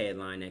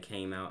headline that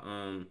came out.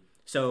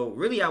 So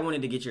really, I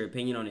wanted to get your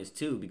opinion on this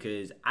too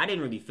because I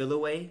didn't really feel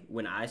away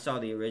when I saw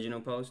the original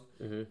post.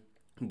 Mm-hmm.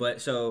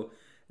 But so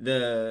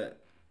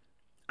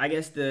I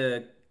guess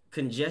the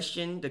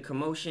congestion, the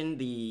commotion,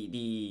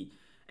 the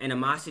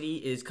animosity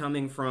is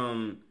coming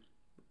from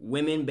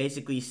women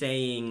basically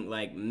saying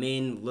like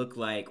men look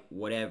like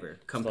whatever.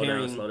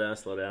 Comparing. Slow down.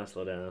 We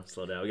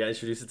gotta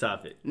introduce the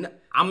topic. No,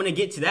 I'm gonna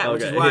get to that, okay.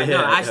 Which is why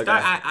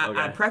I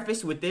Okay.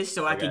 prefaced with this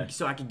so I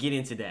could get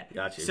into that.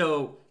 Got you.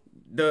 So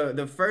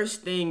the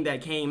first thing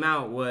that came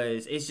out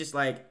was it's just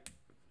like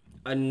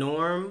a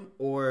norm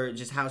or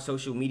just how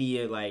social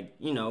media like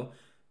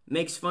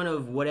makes fun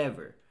of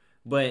whatever.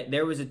 But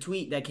there was a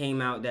tweet that came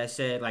out that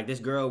said like this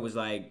girl was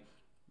like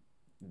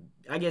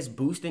I guess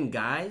boosting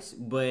guys,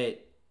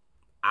 but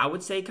I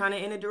would say kind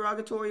of in a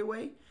derogatory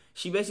way.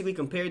 She basically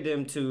compared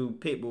them to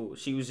pit bulls.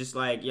 She was just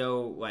like,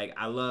 yo, like,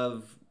 I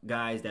love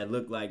guys that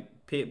look like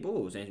pit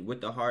bulls and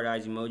with the hard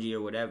eyes emoji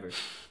or whatever,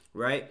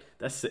 right?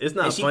 It's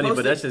not funny,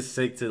 but that's just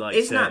sick to like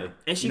it's say. Not.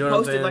 And she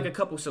posted like a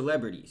couple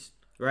celebrities,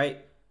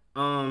 right?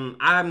 I'm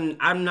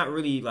not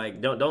really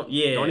like don't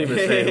even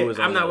say who was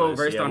on I'm not well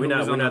versed on who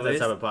was on the list. We're not that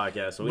type of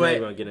podcast, so we're not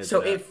even gonna get into that. So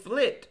it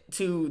flipped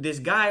to this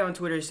guy on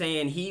Twitter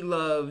saying he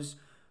loves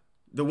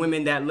the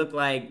women that look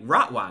like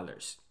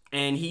Rottweilers.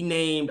 And he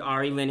named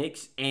Ari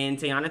Lennox and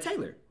Tiana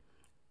Taylor.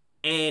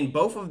 And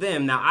both of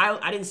them, now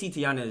I didn't see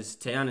Tiana's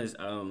I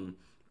don't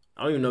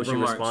even know if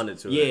remarks. She responded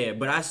to it. Yeah,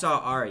 but I saw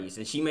Ari's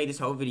and she made this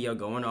whole video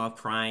going off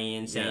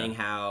crying, saying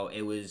how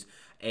it was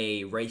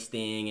a race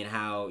thing and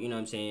how, you know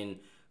what I'm saying,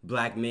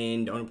 black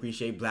men don't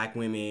appreciate black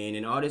women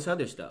and all this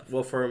other stuff.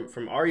 Well,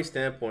 from Ari's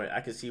standpoint,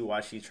 I can see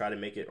why she tried to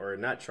make it, or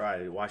not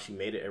tried, why she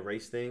made it a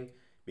race thing,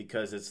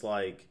 because it's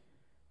like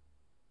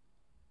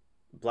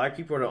black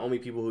people are the only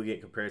people who get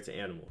compared to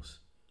animals.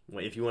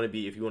 If you want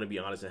to be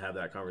honest and have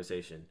that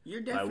conversation,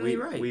 you're definitely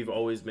right. We've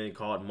always been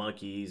called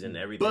monkeys and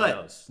everything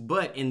else.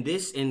 But in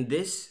this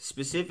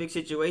specific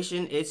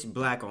situation, it's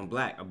black on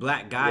black. A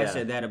black guy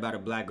said that about a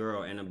black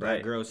girl, and a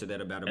black girl said that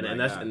about a black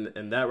guy.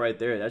 And that right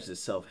there, that's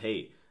just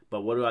self-hate.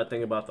 But what do I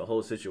think about the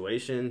whole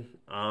situation?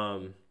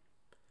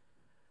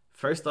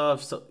 First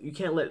off, so you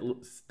can't let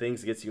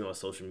things get to you on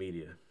social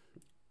media.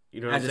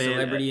 You know what I'm saying?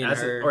 Celebrity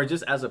or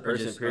just as a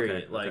person,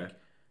 period. Okay, like.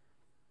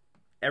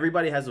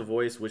 Everybody has a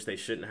voice, which they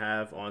shouldn't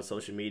have on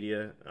social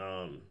media.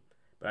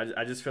 But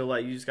I just feel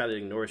like you just got to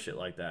ignore shit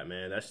like that,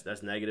 man.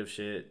 That's negative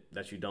shit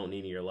that you don't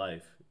need in your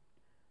life.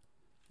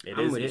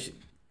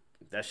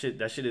 That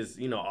shit is,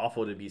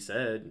 awful to be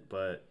said,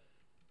 but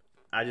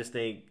I just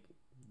think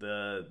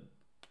the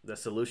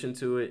solution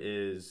to it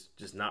is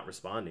just not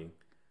responding.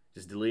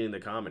 Just deleting the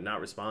comment,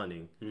 not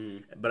responding.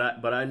 Mm-hmm.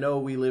 But I know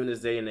we live in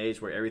this day and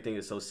age where everything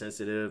is so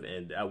sensitive,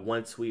 and that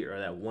one tweet or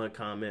that one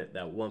comment,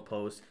 that one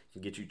post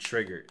can get you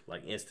triggered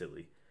like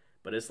instantly.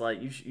 But it's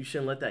like you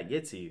shouldn't let that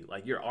get to you.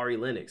 Like, you're Ari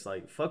Lennox.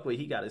 Like, fuck what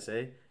he got to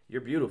say.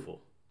 You're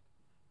beautiful.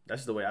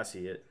 That's the way I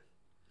see it.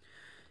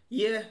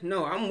 Yeah,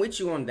 no, I'm with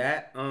you on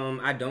that.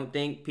 I don't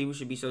think people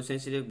should be so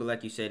sensitive, but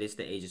like you said, it's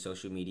the age of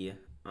social media.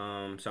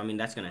 So I mean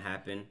that's gonna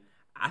happen.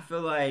 I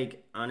feel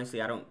like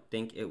honestly, I don't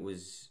think it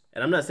was.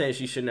 And I'm not saying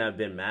she shouldn't have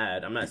been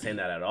mad. I'm not saying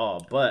that at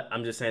all. But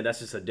I'm just saying that's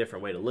just a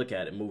different way to look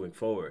at it moving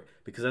forward.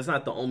 Because that's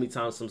not the only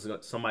time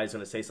somebody's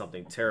going to say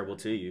something terrible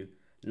to you.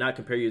 Not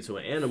compare you to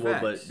an animal,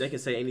 Facts. But they can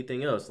say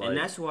anything else. And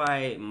that's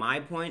why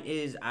my point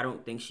is I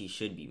don't think she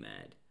should be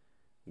mad.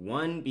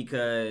 One,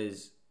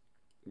 because,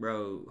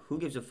 bro, who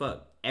gives a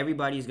fuck?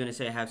 Everybody's going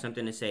to have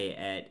something to say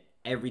at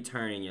every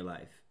turn in your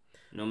life.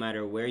 No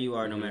matter where you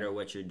are, no matter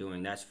what you're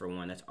doing. That's for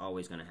one. That's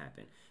always going to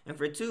happen. And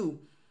for two,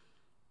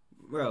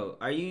 bro,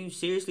 are you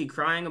seriously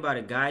crying about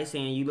a guy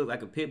saying you look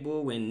like a pit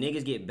bull when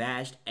niggas get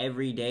bashed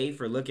every day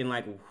for looking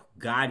like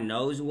God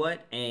knows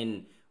what,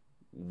 and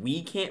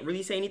we can't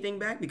really say anything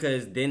back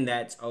because then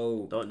that's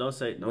don't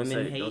say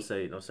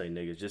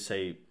niggas. Just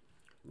say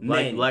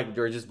black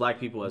or just black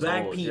people as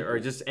black people. Or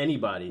just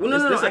anybody. Well,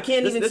 no, I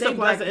can't even say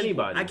black to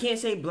anybody. I can't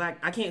say black.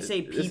 I can't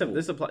say people.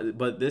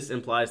 But this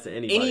implies to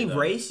anybody. Any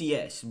race,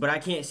 yes, but I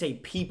can't say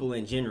people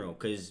in general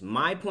because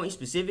my point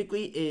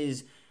specifically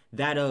is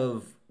that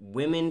of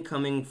women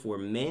coming for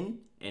men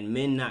and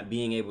men not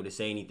being able to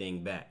say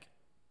anything back.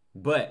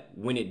 But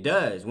when he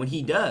does,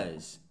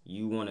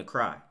 you want to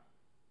cry.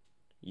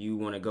 You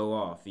want to go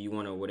off. You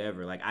want to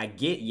whatever. Like, I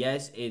get,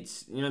 yes,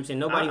 it's, you know what I'm saying?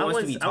 Nobody wants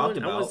to be talked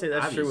about. I wouldn't say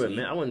that's obviously.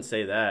 true. I wouldn't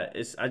say that.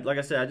 Like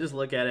I said, I just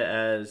look at it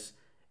as...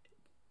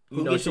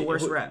 Who gets a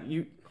worse rap?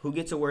 Who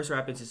gets a worse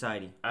rap in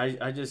society?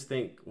 I just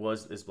think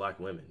it's black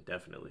women,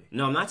 definitely.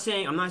 No, I'm not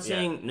saying,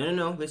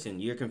 no.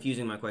 Listen, you're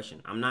confusing my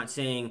question. I'm not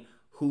saying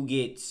who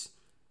gets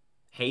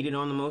hated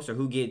on the most or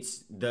who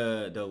gets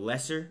the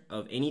lesser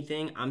of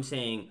anything. I'm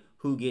saying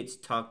who gets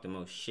talked the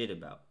most shit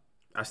about.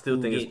 I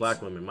still think it's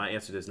black women. My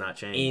answer does not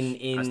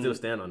change. I still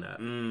stand on that.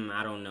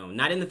 I don't know.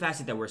 Not in the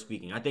facet that we're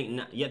speaking. I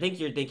think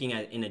you're thinking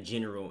in a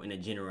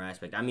general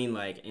aspect. I mean,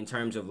 like in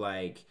terms of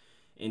like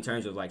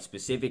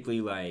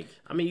specifically like.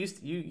 I mean,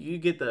 you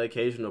get the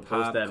occasional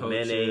post that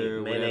men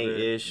ain't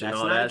ish and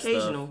all that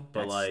stuff.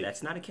 But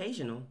that's not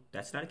occasional.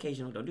 That's not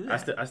occasional. Don't do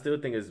that. I still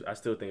think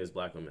it's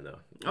black women though.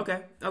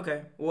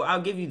 Okay. Well,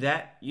 I'll give you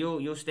that.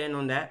 You'll stand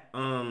on that.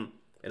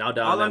 And I'll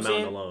die on that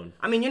mountain alone.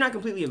 I mean, you're not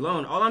completely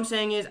alone. All I'm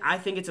saying is I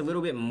think it's a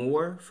little bit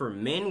more for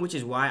men, which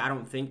is why I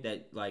don't think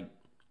that, like,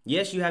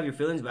 yes, you have your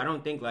feelings, but I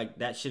don't think, like,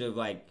 that should have,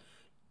 like,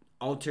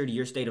 altered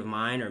your state of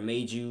mind or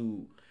made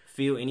you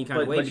feel any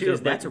kind of way because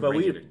that's a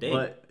regular thing.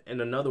 But in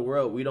another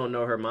world, we don't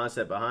know her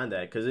mindset behind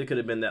that because it could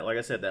have been that, like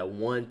I said, that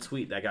one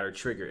tweet that got her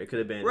triggered. It could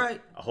have been a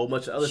whole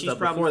bunch of other stuff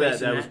before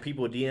that was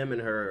people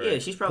DMing her. Yeah,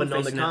 she's probably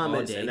putting on the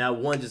comments, and that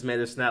one just made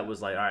her snap.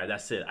 Was like, all right,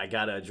 that's it. I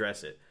gotta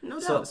address it.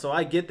 No doubt. So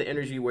I get the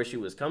energy where she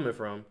was coming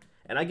from,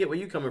 and I get where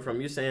you coming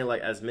from. You're saying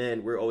like as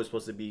men, we're always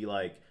supposed to be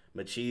like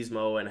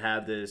machismo and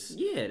have this.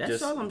 Yeah, that's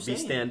just all I'm saying.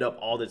 Be stand up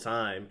all the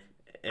time.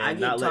 And I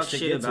get not let shit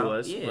get about, to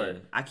us. Yeah,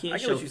 but I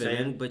can't show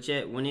feeling, but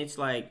yet when it's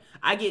like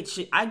I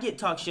get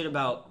talk shit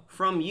about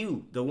from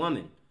you, the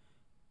woman,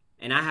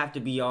 and I have to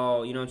be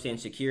all, you know what I'm saying,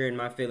 secure in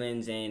my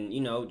feelings and, you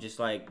know, just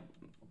like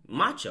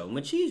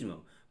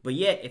machismo. But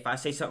yet if I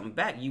say something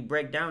back, you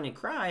break down and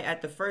cry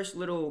at the first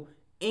little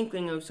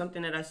inkling of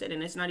something that I said,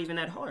 and it's not even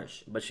that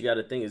harsh. But you got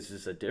to think it's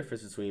just a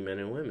difference between men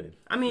and women.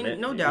 I mean,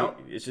 no doubt,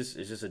 it's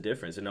just a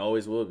difference, and it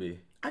always will be.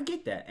 I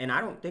get that, and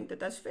I don't think that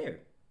that's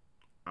fair,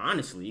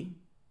 honestly.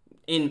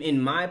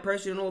 In my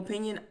personal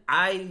opinion,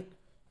 I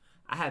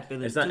have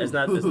feelings too. It's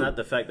not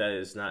the fact that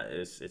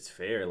it's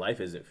fair. Life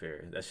isn't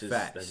fair. That's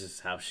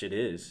just how shit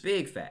is.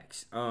 Big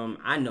facts.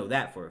 I know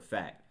that for a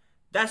fact.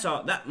 That's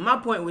all. That my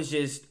point was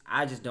just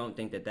I just don't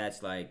think that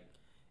that's like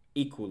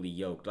equally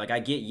yoked. Like I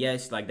get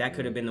yes, like that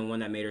could have been the one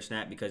that made her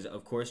snap because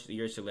of course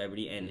you're a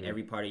celebrity and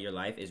every part of your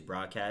life is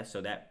broadcast.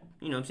 So that,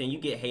 you know what I'm saying, you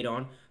get hate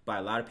on by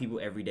a lot of people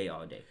every day,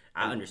 all day.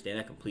 I understand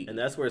that completely. And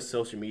that's where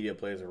social media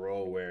plays a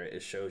role where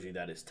it shows you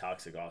that it's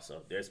toxic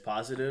also. There's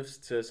positives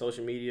to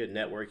social media,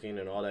 networking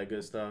and all that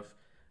good stuff.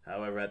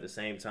 However, at the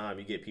same time,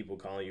 you get people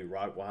calling you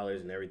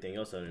Rottweilers and everything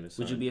else under the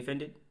sun. Would you be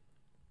offended?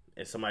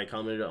 If somebody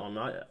commented on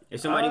my...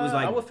 If somebody was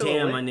like,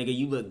 damn, my nigga,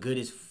 you look good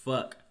as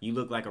fuck. You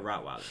look like a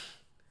Rottweiler.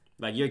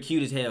 Like, you're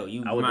cute as hell.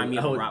 You remind me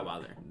of a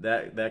Rottweiler.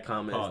 That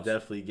comment is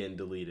definitely getting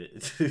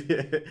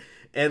deleted.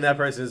 And that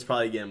person is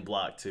probably getting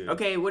blocked, too.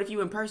 Okay, what if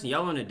you in person?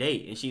 Y'all on a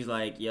date, and she's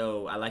like,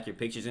 yo, I like your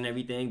pictures and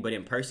everything, but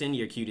in person,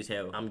 you're cute as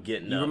hell. I'm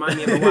getting up. You remind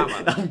me of a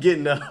Rottweiler. I'm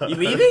getting up. You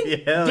leaving?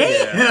 Yeah,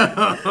 damn.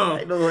 Yeah.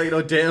 Ain't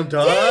no damn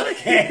dog.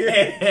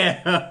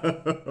 Damn.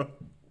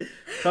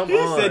 Come you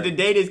on. You said the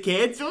date is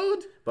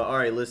canceled? But, all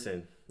right,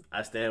 listen.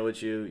 I stand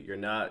with you. You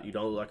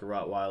don't look like a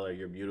Rottweiler.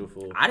 You're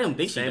beautiful. I don't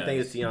think she does. Same thing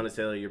as Tiana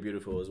Taylor. You're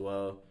beautiful as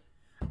well.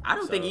 I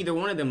don't think either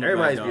one of them look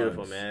everybody's like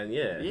beautiful, man.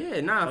 Yeah.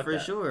 Yeah, nah, for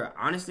sure.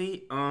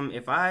 Honestly,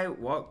 if I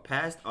walk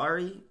past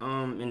Ari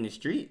in the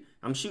street,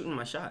 I'm shooting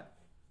my shot.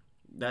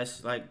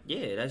 That's like,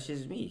 yeah, that's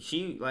just me.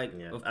 She like,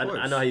 of course.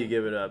 I know how you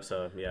give it up,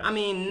 so yeah. I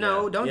mean,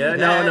 no, don't do that.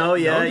 Don't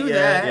do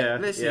that. Yeah,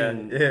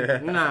 listen,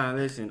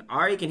 listen.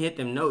 Ari can hit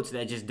them notes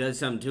that just does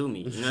something to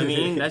me. You know what I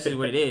mean? That's just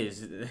what it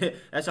is.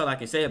 That's all I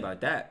can say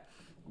about that.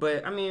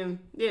 But I mean,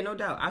 yeah, no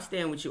doubt. I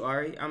stand with you,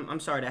 Ari. I'm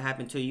sorry that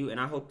happened to you, and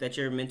I hope that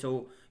your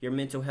mental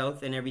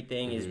health and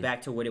everything is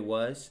back to what it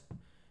was,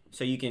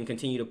 so you can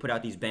continue to put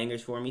out these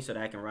bangers for me, so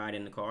that I can ride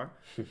in the car.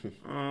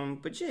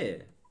 But yeah,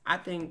 I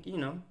think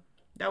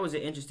that was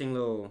an interesting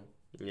little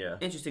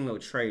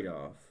trade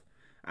off.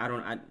 I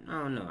don't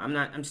know.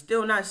 I'm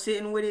still not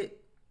sitting with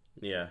it.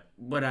 Yeah.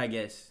 But I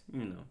guess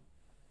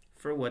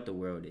for what the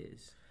world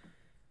is.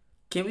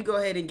 Can we go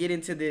ahead and get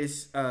into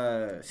this?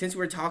 Since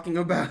we're talking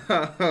about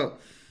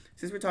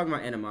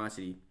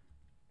animosity,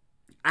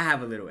 I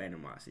have a little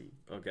animosity.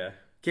 Okay.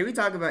 Can we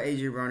talk about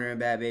Adrian Broner and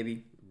Bad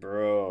Baby?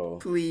 Bro.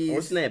 Please.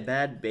 What's that?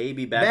 Bad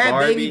Baby, Bad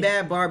Barbie? Baby,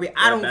 Bad Barbie.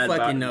 I don't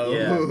fucking know.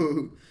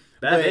 Yeah.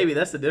 Bad Baby,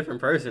 that's a different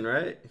person,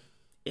 right?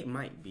 It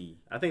might be.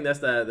 I think that's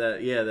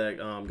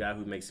that guy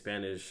who makes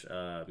Spanish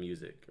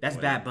music. That's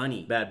Bad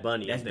Bunny. Bad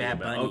Bunny. That's Bad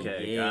Bunny.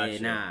 Okay, yeah,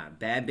 gotcha.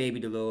 Bad Baby,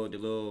 the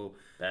little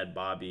Bad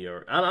Bobby,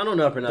 or I don't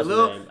know how to pronounce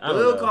the her name. The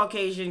little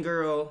Caucasian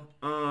girl.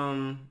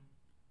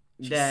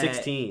 She's that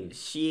 16.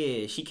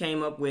 She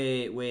came up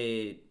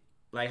with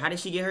like, how did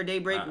she get her day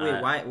break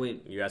with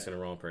you're asking the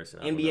wrong person.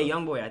 NBA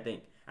YoungBoy,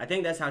 I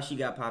think that's how she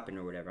got popping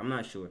or whatever. I'm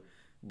not sure,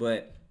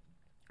 but.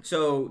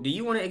 So, do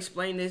you want to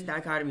explain this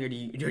dichotomy, or do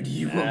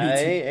you want me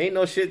to? Ain't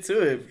no shit to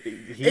it.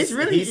 He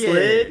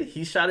slid.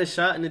 He shot his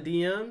shot in the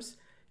DMs.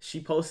 She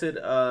posted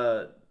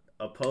a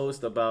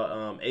post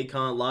about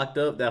Akon locked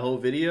up, that whole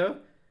video,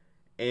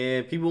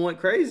 and people went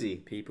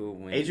crazy.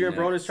 Adrian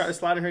Broner's tried to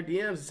slide in her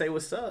DMs and say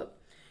what's up.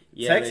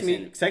 Yeah,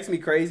 text me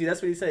crazy.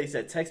 That's what he said. He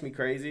said text me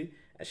crazy,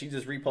 and she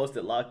just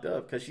reposted locked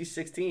up because she's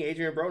 16.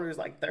 Adrian Broner is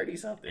like 30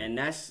 something, and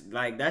that's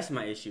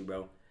my issue,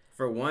 bro.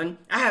 For one,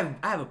 I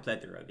have a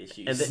plethora of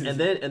issues. And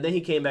then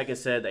he came back and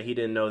said that he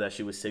didn't know that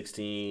she was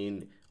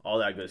 16, all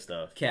that good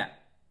stuff. Cap.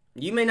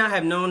 You may not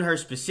have known her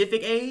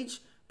specific age,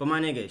 but my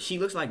nigga, she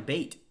looks like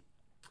bait.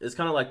 It's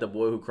kind of like The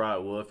Boy Who Cried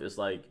Wolf. It's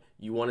like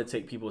you want to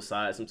take people's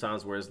side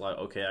sometimes where it's like,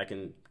 okay, I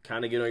can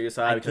kind of get on your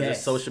side because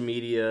it's social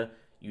media.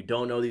 You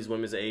don't know these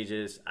women's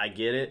ages. I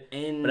get it.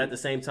 But at the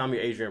same time,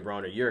 you're Adrian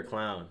Bronner. You're a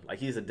clown. Like,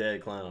 he's a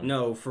dead clown.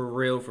 No, for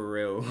real.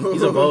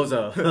 He's a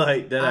bozo.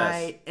 Like, dead ass.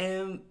 I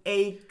am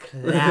a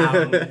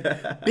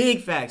clown.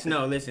 Big facts.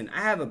 No, listen,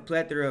 I have a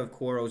plethora of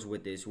quarrels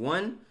with this.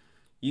 One,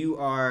 you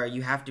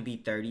have to be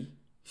 30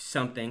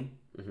 something.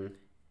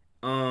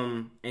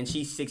 Mm-hmm. And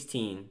she's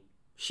 16.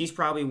 She's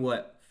probably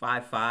what,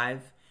 5'5"?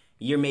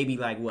 You're maybe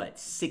like what,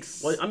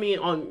 6? Well, I mean,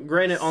 on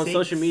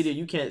social media,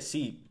 you can't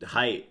see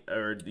height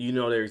or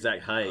their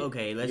exact height.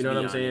 Okay, let's be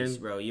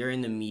honest, bro. You're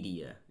in the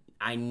media.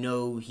 I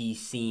know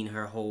he's seen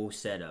her whole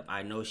setup.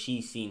 I know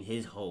she's seen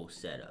his whole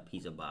setup.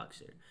 He's a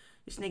boxer.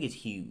 This nigga's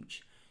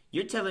huge.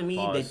 You're telling me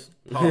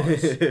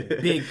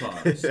big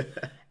pause.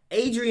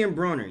 Adrian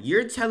Bronner,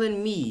 you're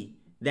telling me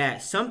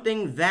that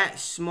something that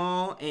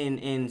small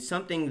and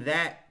something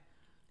that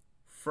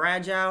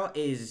fragile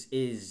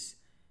is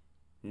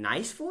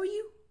nice for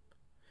you?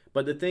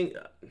 But the thing,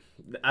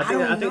 I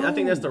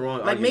think that's the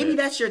wrong argument. Maybe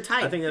that's your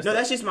type.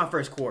 That's just my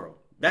first quarrel.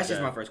 That's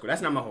just my first quarrel.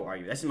 That's not my whole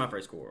argument. That's just my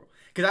first quarrel.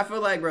 Because I feel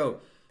like, bro,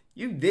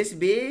 you this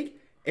big.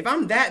 If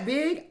I'm that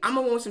big, I'm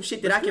going to want some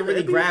shit that I can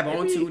really grab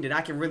onto, that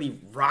I can really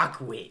rock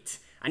with.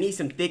 I need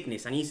some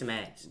thickness. I need some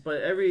ass.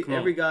 But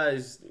every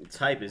guy's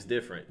type is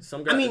different.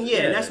 Some guys,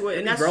 and that's what.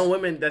 And that's grown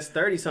women that's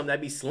 30 something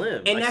that'd be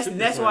slim. And like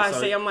that's why I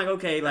say I'm like,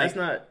 okay, like that's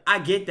not. I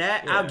get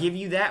that. Yeah. I'll give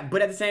you that.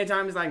 But at the same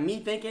time, it's like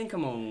me thinking,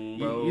 come on,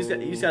 bro. You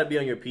just gotta be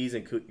on your P's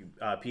and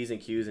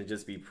Q's and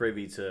just be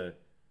privy to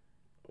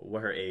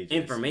what her age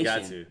is. Information. You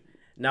got to.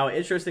 Now, an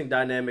interesting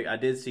dynamic. I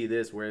did see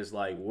this where it's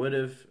like, what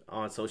if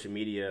on social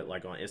media,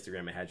 like on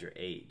Instagram, it had your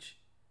age?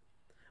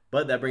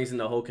 But that brings in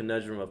the whole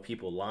conundrum of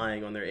people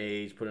lying on their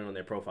age, putting on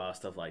their profile,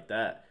 stuff like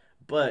that.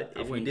 But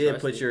if you did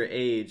put your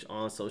age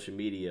on social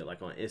media,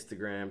 like on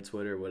Instagram,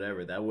 Twitter,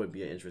 whatever, that would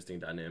be an interesting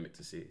dynamic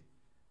to see.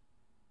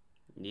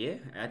 Yeah,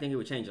 I think it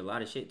would change a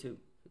lot of shit too.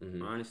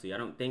 Mm-hmm. Honestly, I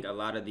don't think a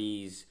lot of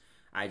these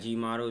IG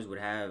models would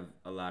have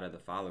a lot of the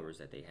followers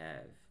that they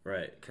have.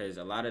 Right. Because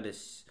a lot of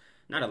this...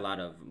 Not a lot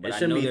of them. But it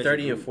shouldn't be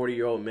 30 and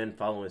 40-year-old men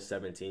following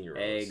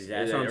 17-year-olds. Exactly.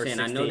 That's what I'm saying.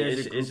 I know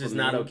there's a group It's just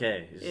not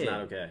okay. It's just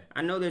not okay.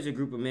 I know there's a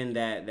group of men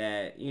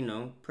that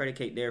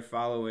predicate their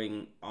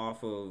following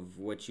off of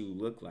what you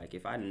look like.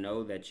 If I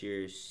know that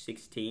you're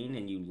 16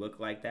 and you look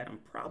like that, I'm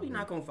probably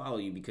not going to follow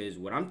you because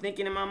what I'm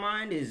thinking in my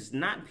mind is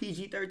not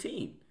PG-13.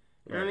 You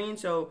know what I mean?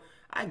 So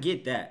I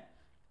get that.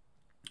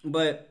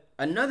 But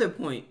another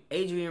point,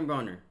 Adrian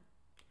Bronner.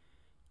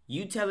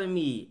 You telling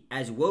me,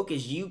 as woke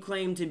as you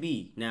claim to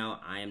be,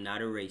 now I am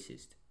not a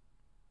racist.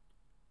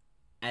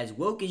 As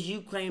woke as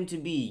you claim to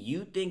be,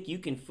 you think you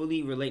can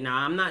fully relate. Now,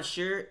 I'm not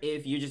sure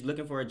if you're just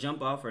looking for a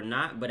jump off or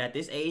not, but at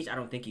this age, I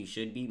don't think you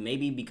should be.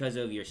 Maybe because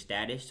of your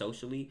status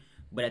socially,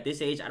 but at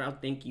this age, I don't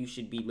think you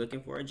should be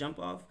looking for a jump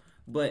off.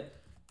 But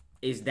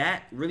is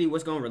that really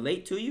what's going to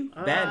relate to you?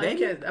 Bad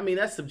baby? I mean,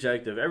 that's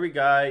subjective. Every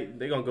guy,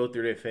 they're going to go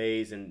through their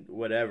phase and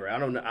whatever. I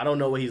don't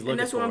know what he's looking for. And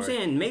that's what I'm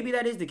saying. Maybe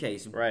that is the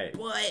case. Right.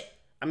 But...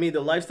 I mean,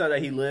 the lifestyle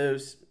that he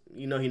lives,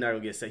 he's not going to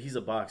get set. He's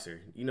a boxer.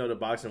 The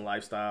boxing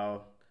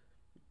lifestyle,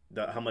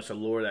 how much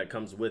allure that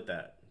comes with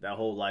that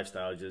whole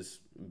lifestyle, just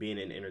being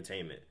in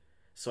entertainment.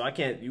 So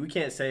we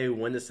can't say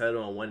when to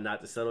settle and when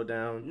not to settle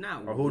down.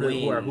 Or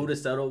who to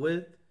settle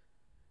with.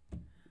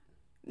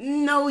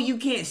 No, you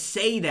can't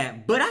say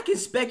that, but I can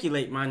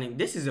speculate, my nigga.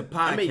 This is a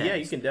podcast. I mean, yeah,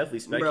 you can definitely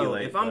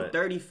speculate. Bro, if I'm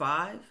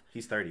 35,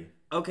 he's 30.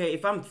 Okay,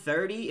 if I'm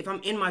 30, if I'm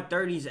in my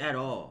 30s at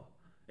all,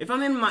 if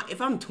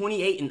I'm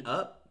 28 and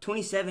up,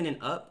 27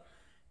 and up,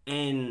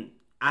 and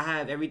I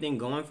have everything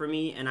going for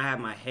me, and I have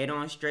my head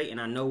on straight,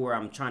 and I know where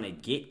I'm trying to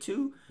get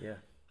to. Yeah.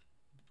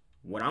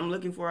 What I'm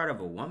looking for out of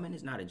a woman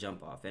is not a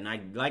jump off. And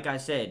like I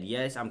said,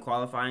 yes, I'm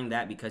qualifying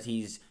that because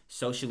he's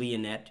socially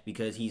inept,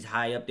 because he's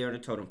high up there on the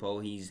totem pole.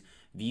 He's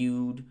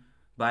viewed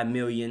by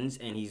millions,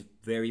 and he's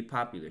very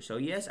popular. So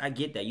yes, I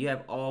get that. You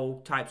have all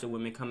types of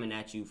women coming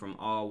at you from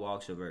all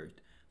walks of earth.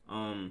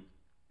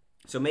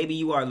 So maybe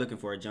you are looking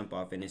for a jump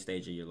off in this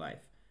stage of your life.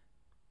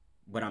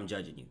 But I'm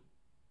judging you.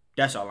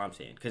 That's all I'm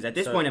saying. Because at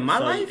this point in my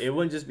life, it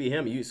wouldn't just be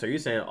him. So you're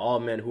saying all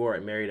men who are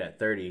married at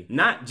 30? I'm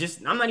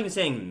not even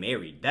saying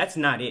married. That's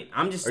not it.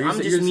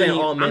 You're saying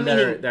all men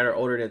that are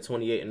older than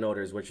 28 and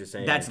older is what you're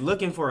saying. That's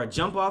looking for a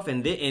jump off,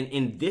 and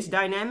in this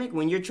dynamic,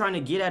 when you're trying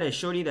to get at a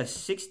shorty that's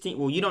 16.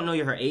 Well, you don't know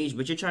her age,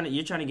 but you're trying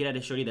to get at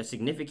a shorty that's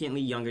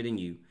significantly younger than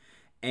you,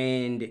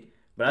 and.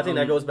 But I think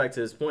that goes back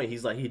to his point.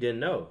 He's like, he didn't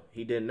know.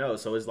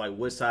 So it's like,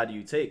 what side do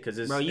you take? Because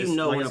when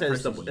a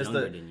person's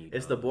younger than you,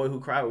 it's the boy who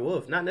cried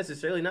wolf. Not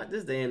necessarily, not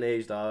this day and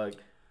age, dog.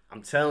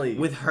 I'm telling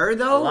you. With her,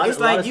 though, it's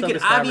like you can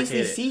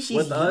obviously see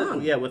she's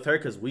young. Yeah, with her,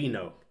 because we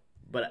know.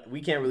 But we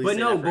can't really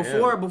say that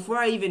for him. Before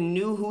I even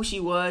knew who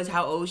she was,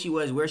 how old she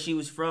was, where she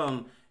was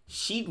from,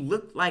 she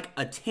looked like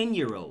a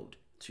 10-year-old.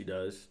 She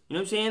does. You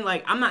know what I'm saying?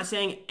 Like, I'm not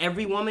saying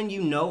every woman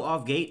you know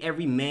off gate,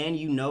 every man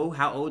you know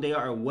how old they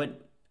are or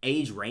what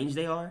age range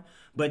they are,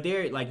 but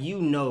they're like,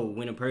 you know,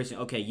 when a person,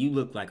 okay, you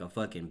look like a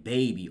fucking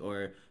baby,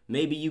 or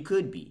maybe you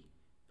could be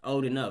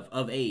old enough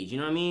of age. You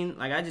know what I mean?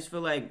 Like, I just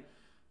feel like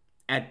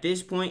at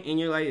this point in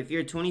your life, if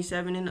you're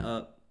 27 and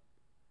up,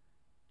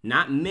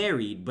 not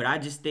married, but I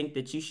just think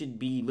that you should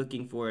be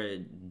looking for a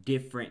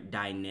different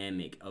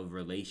dynamic of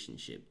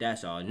relationship.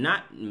 That's all.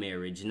 Not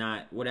marriage,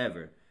 not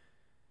whatever.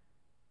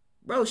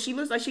 Bro, she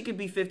looks like she could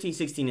be 15,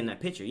 16 in that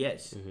picture.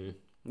 Yes. Mm-hmm.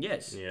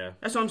 Yes. Yeah.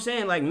 That's what I'm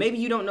saying. Like, maybe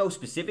you don't know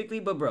specifically,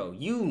 but bro,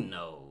 you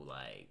know,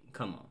 like,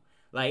 come on.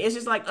 Like, it's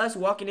just like us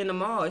walking in the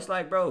mall. It's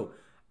like, bro,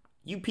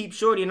 you peep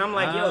shorty, and I'm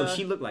like, yo,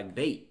 she look like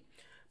bait.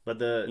 But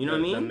you know what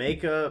I mean? The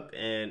makeup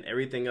and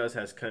everything else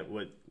has come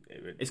with.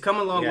 It's come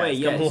a long way,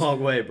 yes. It's come a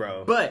long way,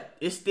 bro. But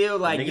it's still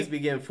like niggas be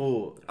getting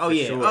fooled. Oh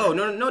yeah. Sure. Oh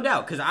no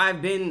doubt. Cause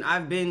I've been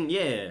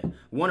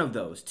one of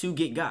those to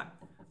get got.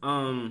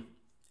 And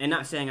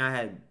not saying I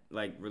had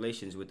like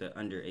relations with an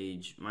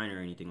underage minor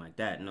or anything like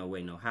that. No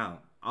way, no how.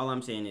 All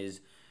I'm saying is,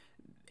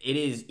 it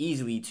is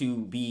easily to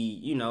be,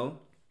 you know,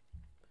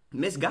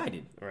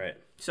 misguided. Right.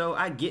 So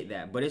I get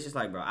that, but it's just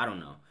like, bro, I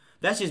don't know.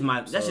 That's just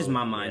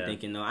my mind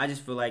thinking though. I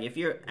just feel like if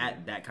you're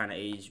at that kind of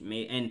age,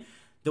 and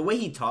the way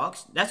he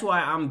talks, that's why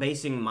I'm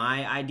basing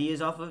my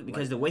ideas off of,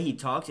 because the way he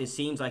talks, it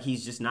seems like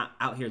he's just not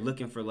out here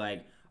looking for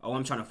like, oh,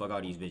 I'm trying to fuck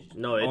all these bitches.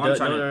 No,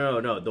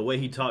 no. The way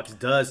he talks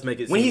does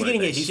make it when seem he's like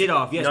getting that. his shit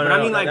off, yes. But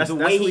I mean, like, that's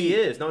way who he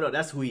is. No,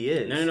 that's who he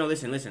is. No.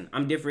 Listen.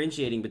 I'm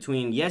differentiating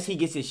between, yes, he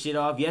gets his shit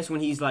off. Yes, when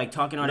he's like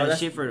talking all that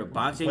shit for the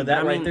boxing. But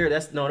that right there,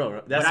 that's him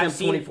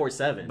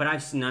 24/7. But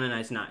I've seen, no,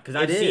 it's not, because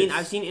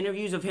I've seen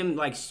interviews of him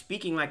like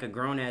speaking like a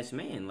grown ass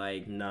man.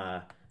 Like,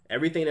 nah.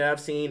 Everything that I've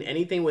seen,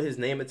 anything with his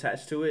name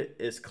attached to it,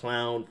 is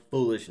clown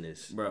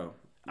foolishness, bro.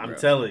 I'm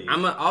telling you.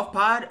 I'm off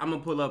pod. I'm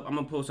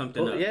gonna pull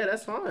something up. Yeah,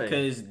 that's fine.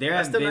 Because there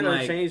has been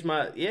like, change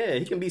my. Yeah,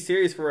 he can be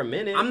serious for a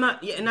minute. I'm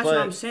not. Yeah, and that's what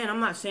I'm saying.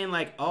 I'm not saying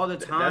like all the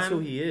time. That's who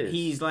he is.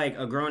 He's like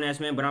a grown ass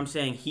man, but I'm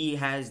saying he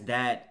has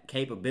that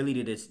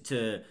capability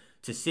to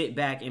sit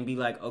back and be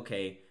like,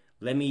 okay,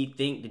 let me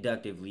think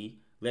deductively.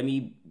 Let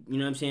me, you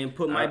know what I'm saying,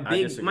 put my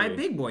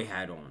big boy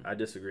hat on. I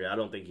disagree. I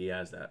don't think he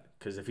has that.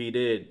 Because if he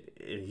did,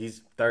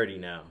 he's 30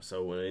 now.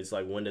 So when it's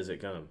like, when does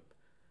it come?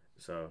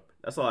 So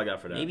that's all I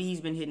got for that. Maybe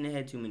he's been hitting the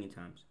head too many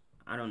times.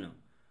 I don't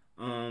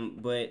know.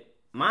 But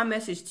my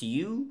message to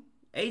you,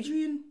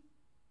 Adrian,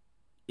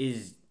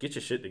 is get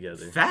your shit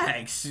together.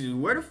 Facts.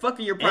 Where the fuck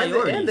are your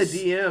priorities? And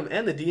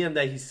the DM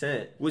that he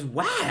sent was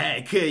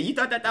whack. You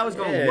thought that was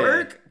gonna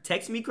work?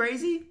 Text me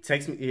crazy.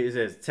 It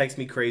says text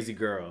me crazy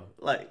girl.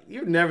 Like,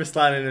 you never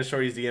slide in a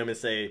shorty's DM and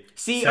say,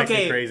 text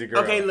me crazy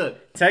girl. Okay,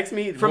 look. Text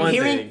me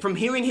from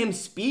hearing him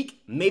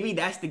speak. Maybe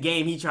that's the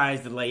game he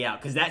tries to lay out,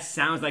 because that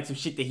sounds like some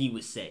shit that he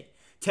would say.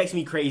 Text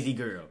me crazy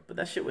girl. But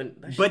that shit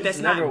went. But that's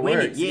not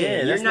winning.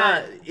 Yeah, that's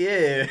not.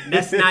 Yeah,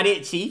 that's not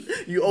it,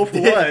 Chief. You 0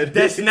 for 1.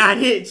 That's not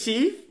it,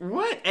 Chief.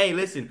 What? Hey,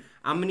 listen.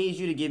 I'm gonna need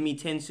you to give me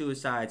 10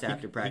 suicides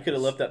after practice. He could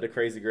have left out the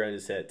crazy girl and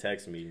just said,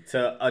 "Text me"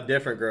 to a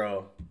different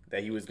girl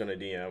that he was gonna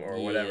DM or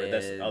whatever.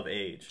 That's of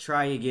age.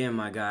 Try again,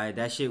 my guy.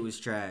 That shit was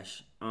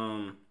trash.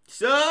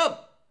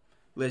 Sup?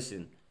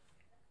 Listen,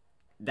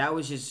 that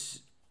was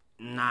just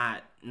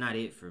not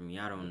it for me.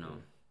 I don't know.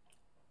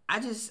 I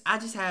guess I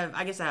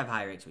have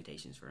higher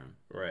expectations for him.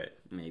 Right.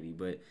 Maybe,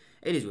 but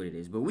it is what it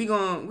is. But we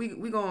gon'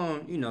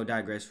 you know,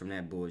 digress from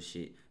that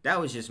bullshit. That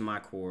was just my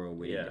quarrel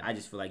with it. I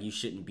just feel like you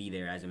shouldn't be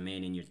there as a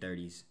man in your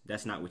 30s.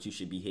 That's not what you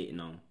should be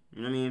hitting on.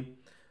 You know what I mean?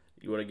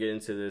 You want to get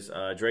into this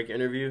Drake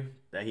interview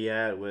that he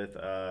had with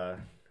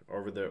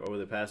over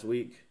the past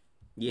week?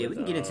 Yeah, we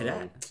can get into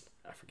that.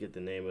 I forget the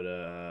name of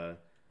the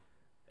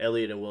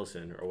Elliot and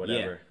Wilson or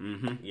whatever. Yeah,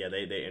 mm-hmm. Yeah,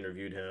 they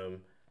interviewed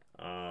him.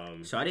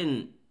 So I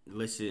didn't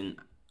listen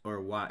or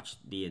watch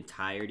the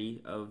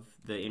entirety of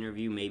the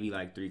interview, maybe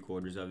like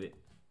 3/4 of it.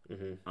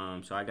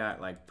 Mm-hmm. So I got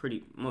like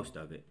most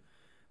of it,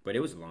 but it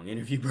was a long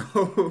interview,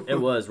 bro.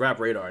 It was Rap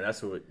Radar. That's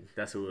who it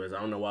was. I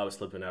don't know why I was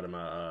slipping out of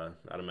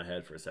my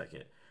head for a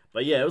second,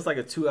 but yeah, it was like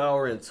a 2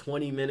 hour and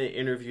 20-minute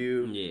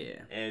interview.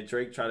 Yeah, and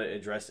Drake tried to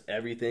address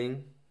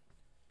everything.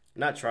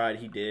 Not tried,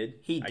 he did.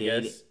 He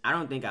did. I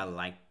don't think I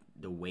liked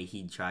the way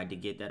he tried to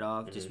get that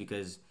off, just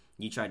because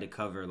you tried to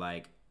cover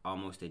like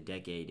almost a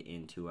decade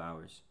in 2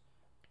 hours.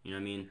 You know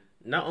what I mean?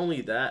 Not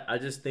only that, I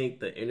just think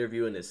the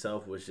interview in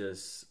itself was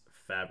just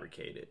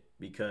fabricated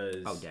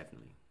because... Oh,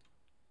 definitely.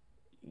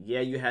 Yeah,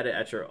 you had it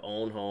at your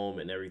own home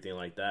and everything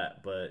like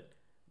that, but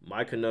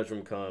my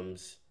conundrum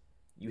comes,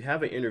 you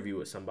have an interview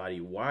with somebody,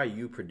 why are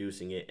you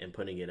producing it and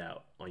putting it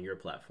out on your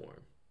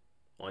platform,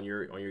 on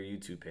your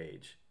YouTube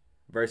page,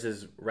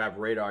 versus Rap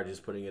Radar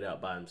just putting it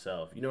out by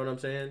himself? You know what I'm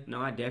saying?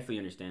 No, I definitely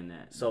understand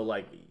that. So,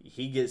 like,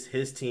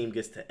 his team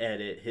gets to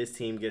edit, his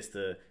team gets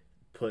to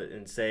put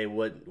and say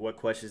what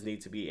questions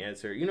need to be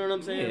answered. You know what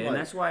I'm saying? Yeah, and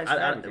that's why it's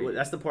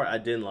that's the part I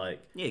didn't like.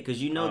 Yeah, because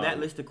that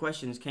list of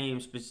questions came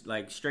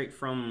straight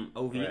from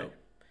OVO. Right.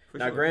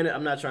 Now, granted,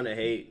 I'm not trying to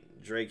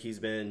hate Drake.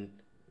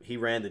 He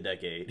ran the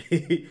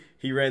decade.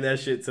 He ran that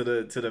shit to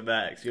the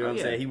max. You know what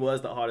I'm saying? He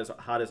was the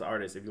hottest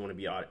artist, if you want to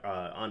be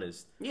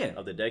honest. Yeah,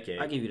 of the decade.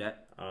 I give you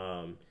that.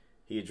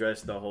 He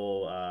addressed the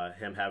whole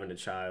him having a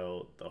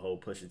child, the whole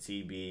Pusha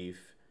T beef,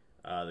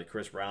 the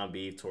Chris Brown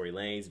beef, Tory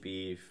Lanez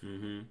beef,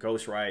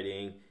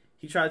 ghostwriting.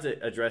 He tried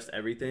to address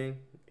everything,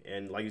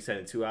 and like you said,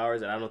 in 2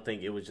 hours, and I don't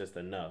think it was just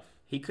enough.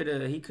 He could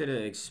have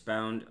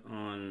expound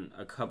on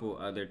a couple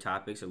other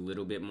topics a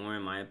little bit more,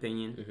 in my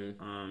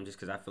opinion. Just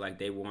because I feel like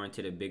they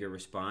warranted a bigger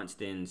response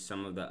than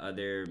some of the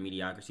other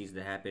mediocrities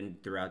that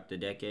happened throughout the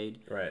decade.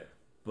 Right.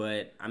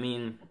 But I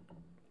mean,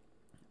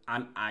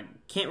 I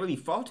can't really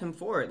fault him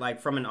for it. Like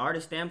from an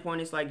artist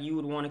standpoint, it's like you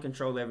would want to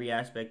control every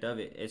aspect of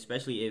it,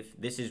 especially if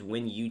this is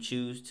when you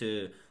choose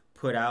to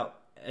put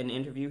out an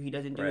interview. He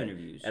doesn't do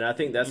interviews, and I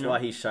think that's why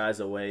he shies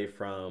away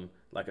from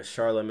like a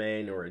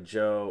Charlemagne or a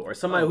Joe or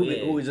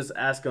somebody who would just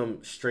ask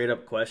him straight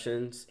up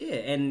questions. Yeah,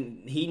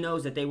 and he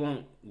knows that they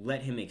won't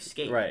let him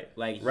escape. Right.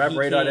 Like Rap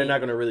Radar, they're not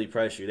going to really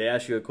press you. They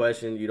ask you a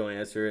question, you don't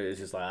answer it. It's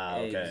just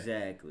like, okay.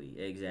 Exactly.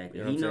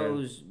 You know He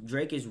knows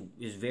Drake is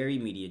very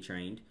media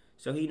trained,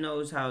 so he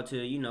knows how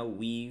to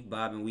weave,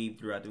 bob and weave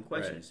throughout them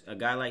questions. Right. A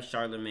guy like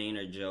Charlemagne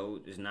or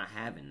Joe is not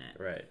having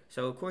that. Right.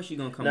 So of course you're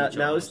gonna come.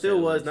 Now it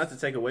still was, not to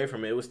take away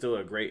from it. It was still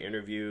a great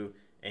interview,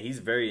 and he's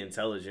very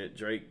intelligent.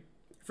 Drake.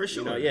 For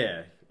sure.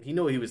 He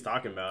knew what he was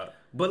talking about.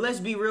 But let's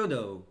be real,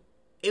 though.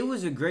 It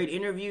was a great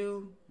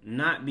interview,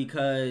 not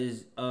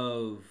because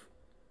of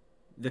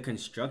the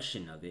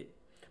construction of it.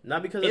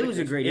 Not because it was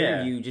a great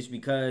interview, just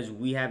because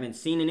we haven't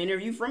seen an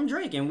interview from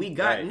Drake, and we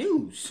got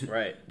news.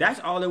 Right. That's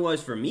all it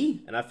was for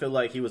me. And I feel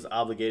like he was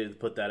obligated to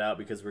put that out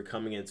because we're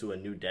coming into a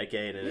new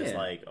decade, and it's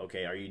like,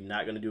 okay, are you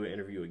not going to do an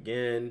interview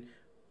again?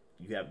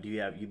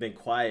 You've been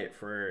quiet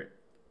for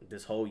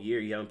this whole year.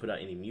 You haven't put out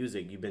any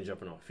music. You've been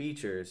jumping on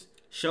features.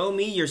 Show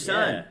me your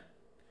son. Yeah.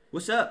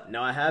 What's up?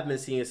 Now, I have been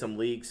seeing some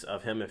leaks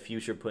of him and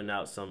Future putting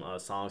out some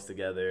songs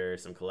together,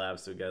 some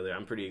collabs together.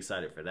 I'm pretty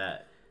excited for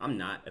that. I'm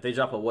not. If they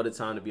drop a What a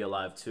Time to Be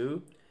Alive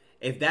 2,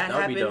 if that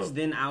happens,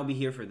 then I'll be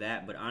here for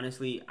that. But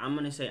honestly, I'm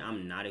going to say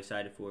I'm not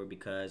excited for it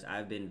because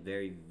I've been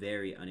very,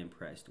 very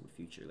unimpressed with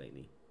Future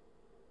lately.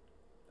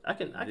 I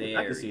can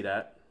see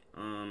that.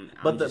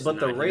 But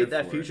the rate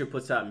that Future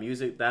puts out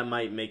music, that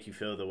might make you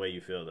feel the way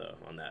you feel, though,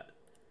 on that.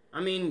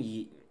 I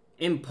mean,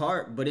 in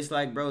part, but it's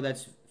like, bro,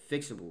 that's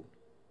fixable.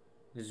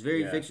 It's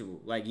very fixable.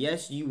 Like,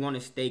 yes, you want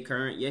to stay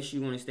current. Yes,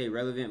 you want to stay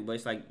relevant, but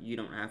it's like you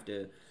don't have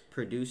to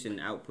produce an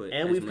output.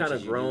 And we've kind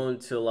of grown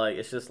to like,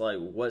 it's just like,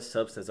 what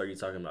substance are you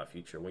talking about,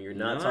 Future? When you're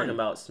not talking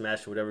about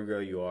smash whatever girl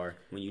you are.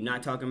 When you're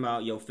not talking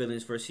about your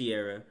feelings for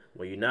Sierra.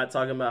 When you're not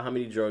talking about how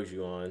many drugs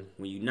you on.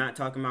 When you're not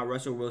talking about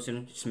Russell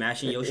Wilson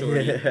smashing your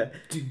shorty.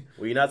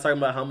 When you're not talking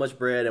about how much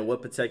bread and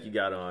what Patek you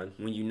got on.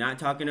 When you're not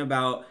talking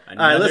about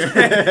another. All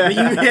right,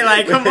 you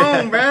like, come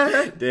on,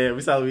 bro. Damn,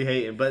 we saw we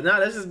hating. But no,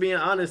 that's just being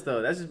honest,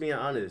 though. That's just being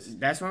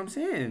honest. That's what I'm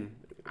saying.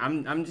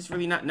 I'm just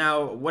really not.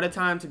 Now, What a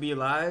Time to Be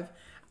Alive.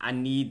 I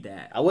need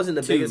that. I wasn't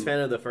the biggest fan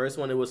of the first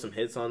one. There was some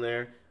hits on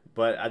there,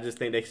 but I just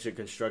think they should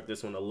construct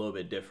this one a little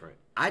bit different.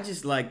 I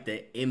just like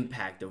the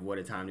impact of What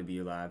a Time to Be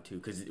Alive, too.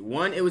 Because,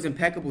 one, it was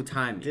impeccable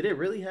timing. Did it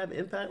really have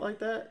impact like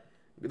that?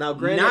 Now,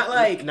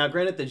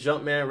 granted, the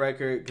Jumpman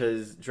record,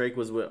 because Drake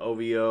was with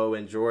OVO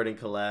and Jordan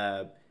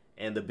collab,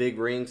 and the Big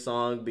Ring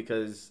song,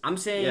 because... I'm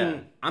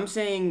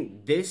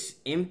saying this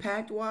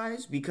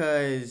impact-wise,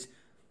 because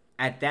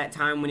at that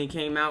time when it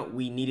came out,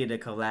 we needed a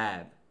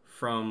collab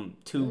from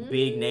two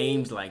big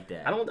names like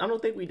that. I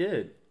don't think we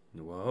did.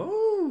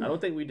 Whoa. I don't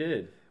think we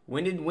did.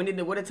 When did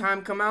the What a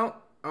Time come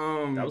out?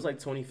 That was like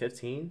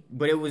 2015.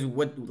 But it was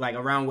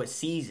around what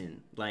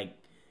season? Like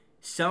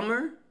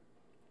summer?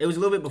 It was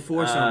a little bit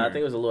before summer. I think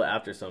it was a little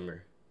after summer.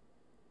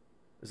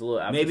 It was a little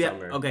after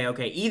summer.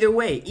 Okay. Either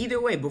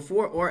way,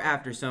 before or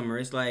after summer,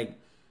 it's like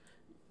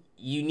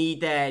you need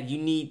that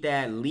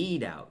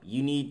lead out.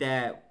 You need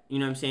that, you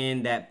know what I'm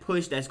saying, that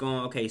push that's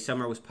going, okay,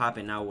 summer was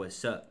popping, now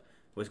what's up?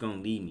 What's going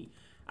to lead me?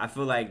 I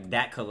feel like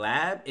that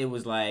collab, it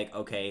was like,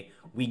 okay,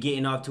 we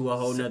getting off to a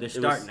whole nother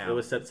start now. It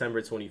was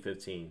September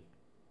 2015.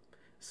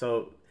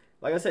 So,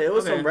 like I said, it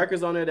was some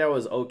records on there that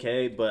was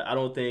okay, but I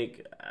don't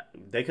think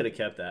they could have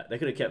kept that. They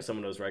could have kept some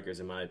of those records,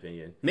 in my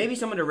opinion. Maybe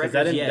some of the records,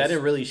 that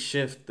didn't really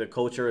shift the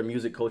culture,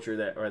 music culture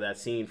that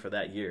scene for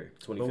that year,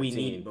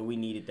 2015. But we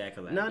needed that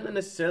collab. Not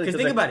necessarily.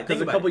 Because think about it.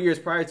 Because a couple years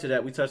prior to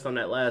that, we touched on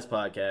that last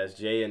podcast,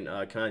 Jay and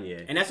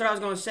Kanye. And that's what I was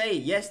going to say.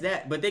 Yes,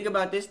 that. But think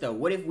about this, though.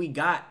 What if we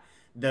got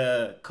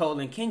the Cole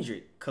and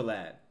Kendrick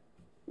collab?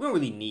 We don't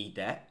really need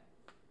that.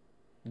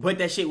 But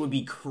that shit would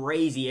be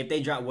crazy if they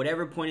dropped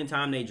whatever point in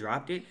time they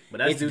dropped it. But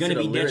that's it's going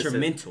to be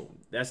detrimental.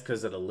 That's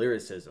because of the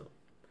lyricism.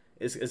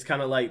 It's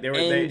kind of like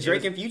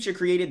Drake and Future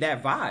created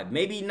that vibe.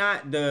 Maybe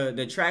not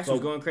the tracks was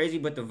going crazy,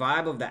 but the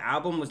vibe of the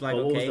album was like,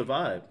 okay. What was the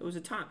vibe? It was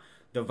a time.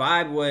 The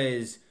vibe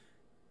was,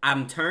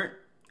 I'm turned.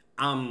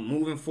 I'm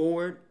moving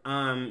forward. You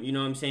know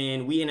what I'm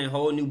saying? We in a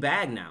whole new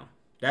bag now.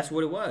 That's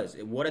what it was.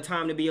 What a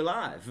time to be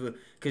alive.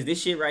 Because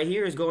this shit right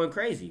here is going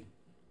crazy.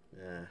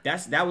 Yeah.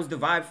 That was the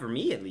vibe for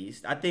me, at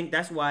least. I think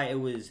that's why it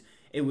was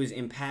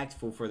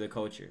impactful for the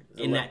culture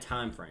in that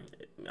time frame.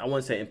 I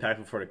wouldn't say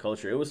impactful for the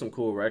culture. It was some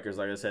cool records.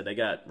 Like I said, they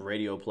got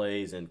radio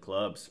plays and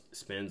club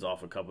spins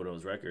off a couple of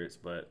those records.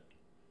 But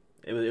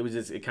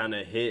it kind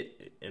of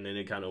hit and then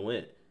it kind of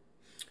went.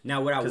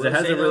 Now, what I will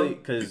say though,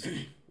 because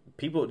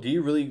people, do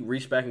you really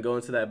reach back and go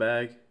into that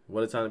bag?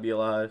 What a Time to Be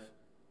Alive?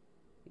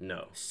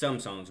 No. Some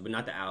songs, but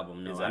not the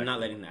album. No, exactly. I'm not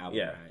letting the album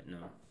ride.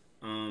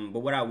 No. But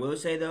what I will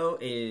say though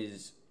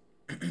is,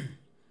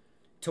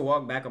 to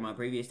walk back on my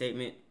previous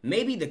statement,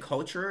 maybe the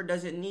culture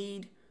doesn't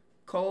need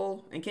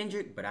Cole and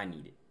Kendrick, but I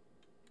need it.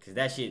 Because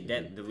that shit,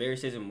 the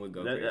lyricism would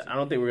go crazy. I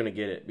don't think we're gonna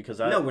get it because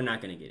no, we're not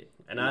gonna get it.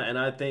 And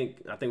I think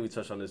we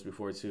touched on this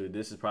before too.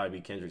 This is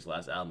probably Kendrick's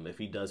last album if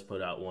he does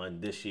put out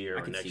one this year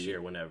or next year,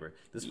 whenever.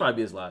 This will probably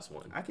be his last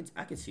one. I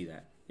could see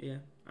that. Yeah,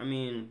 I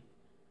mean,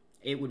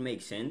 it would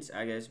make sense,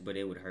 I guess, but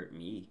it would hurt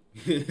me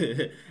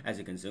as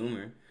a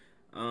consumer.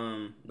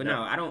 But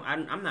no,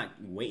 I'm not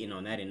waiting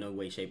on that in no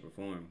way, shape, or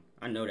form.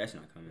 I know that's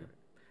not coming.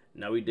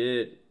 Now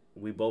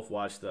we both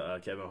watched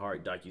the Kevin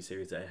Hart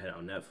docuseries that had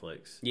on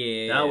Netflix.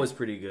 Yeah, that was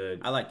pretty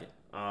good. I liked it.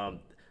 I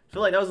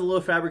feel like that was a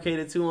little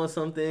fabricated too on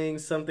some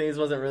things. Some things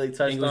wasn't really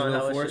touched on.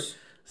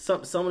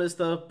 Some of this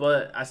stuff,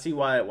 but I see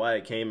why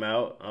it came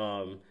out.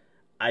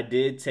 I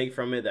did take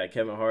from it that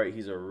Kevin Hart,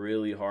 he's a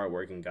really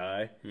hardworking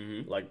guy.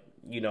 Mm-hmm. Like,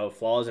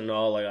 flaws and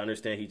all. Like, I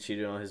understand he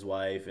cheated on his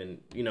wife and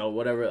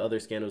whatever other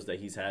scandals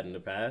that he's had in the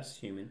past.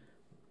 Human,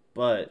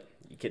 but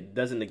it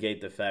doesn't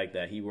negate the fact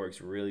that he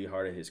works really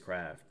hard at his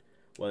craft.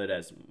 Whether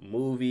that's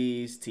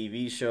movies,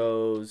 TV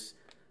shows,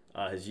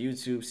 his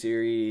YouTube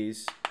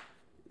series,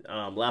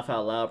 Laugh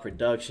Out Loud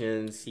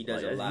Productions. He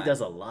does a lot. He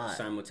does a lot.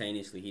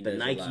 Simultaneously, he does a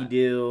lot. The Nike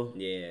deal.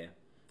 Yeah.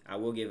 I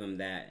will give him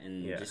that.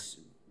 And just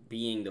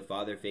being the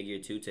father figure,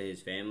 too, to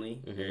his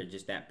family. Mm-hmm.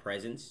 Just that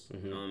presence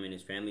and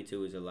his family,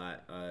 too, is a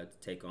lot to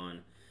take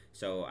on.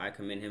 So I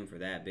commend him for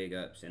that. Big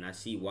ups. And I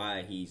see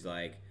why he's,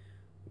 like,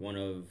 one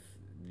of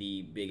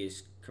the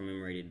biggest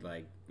commemorated,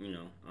 like,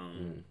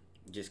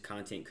 just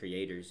content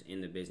creators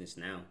in the business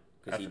now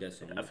because he does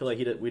so much. I feel like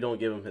we don't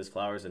give him his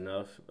flowers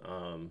enough.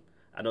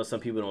 I know some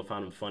people don't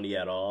find him funny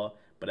at all,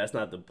 but that's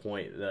not the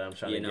point that I'm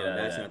trying to get at.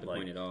 That's not the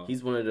point at all.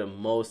 He's one of the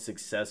most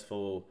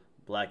successful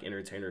black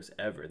entertainers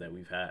ever that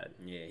we've had.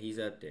 Yeah, he's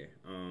up there.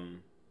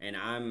 And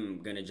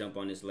I'm gonna jump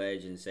on this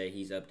ledge and say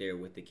he's up there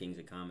with the kings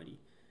of comedy.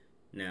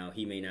 Now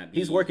he may not be.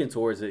 He's working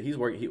towards it. He's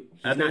working.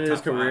 At the end of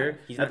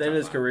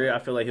his career, I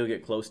feel like he'll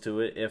get close to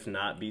it. If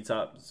not, be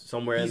top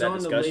somewhere in that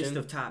discussion. He's on the list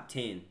of top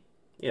 10.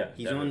 Yeah,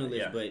 he's on the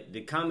list, but the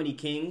comedy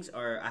kings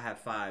I have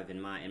 5 in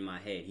my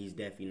head. He's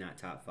definitely not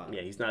top 5. Yeah,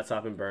 he's not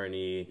topping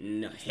Bernie.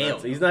 No,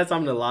 he's not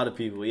topping a lot of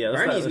people. Yeah,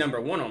 Bernie's number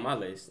 1 on my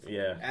list.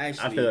 Yeah,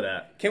 actually, I feel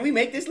that. Can we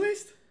make this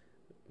list?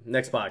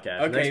 Next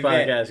podcast. Okay, next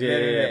podcast.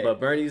 Yeah. But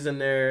Bernie's in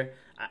there.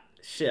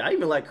 I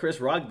even like Chris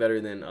Rock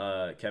better than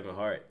Kevin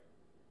Hart.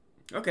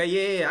 Okay,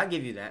 yeah, I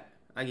give you that.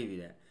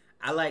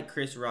 I like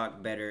Chris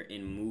Rock better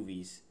in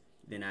movies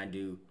than I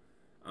do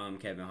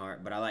Kevin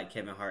Hart, but I like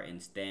Kevin Hart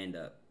in stand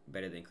up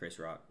better than Chris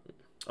Rock.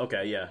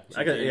 Okay, yeah.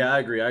 I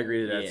agree. I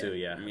agree to that too,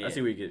 yeah. I see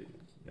where you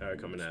get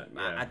coming at.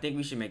 Yeah. I think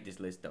we should make this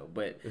list though.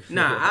 But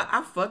nah,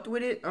 I fucked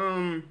with it.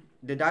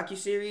 The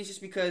docuseries just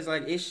because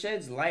like it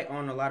sheds light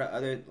on a lot of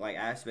other like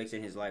aspects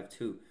in his life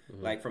too.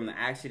 Mm-hmm. Like from the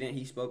accident,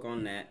 he spoke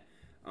on that.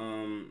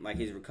 Like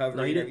his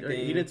recovery and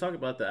everything. He didn't talk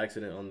about the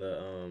accident on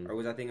the Or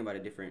was I thinking about a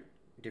different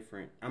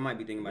I might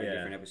be thinking about a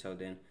different episode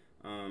then.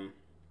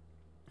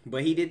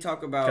 But he did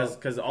talk about...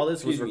 Because all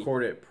this was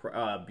recorded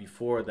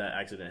before that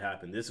accident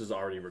happened. This was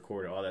already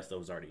recorded. All that stuff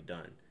was already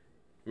done.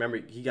 Remember,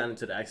 he got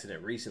into the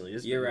accident recently.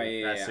 You're right,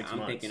 yeah.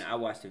 I'm thinking, I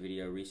watched the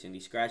video recently.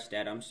 Scratch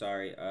that. I'm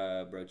sorry,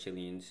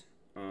 Brochillians.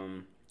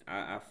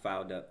 I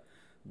fouled up.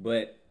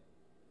 But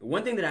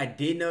one thing that I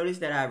did notice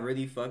that I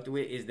really fucked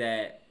with is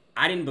that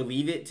I didn't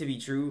believe it to be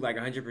true, like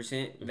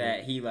 100%,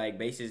 that he like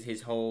bases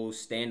his whole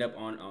stand up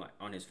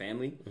on his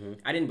family. Mm-hmm.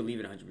 I didn't believe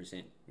it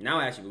 100%. Now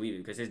I actually believe it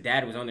because his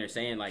dad was on there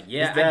saying like,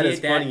 "Yeah, his dad I did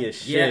is that. Funny as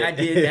shit. Yeah, I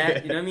did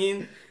that." You know what I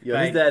mean? Yo,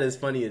 like, his dad is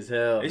funny as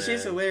hell. This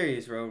shit's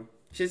hilarious, bro.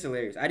 Shit's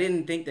hilarious. I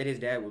didn't think that his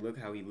dad would look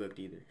how he looked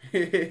either.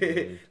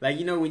 Mm-hmm. Like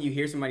when you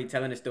hear somebody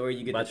telling a story,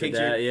 you get about the picture,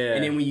 dad,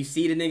 and then when you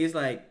see the niggas,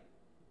 like,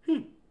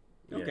 okay,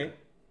 yeah.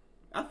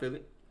 I feel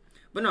it.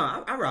 But no,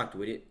 I rocked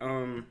with it.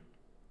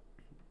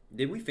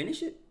 Did we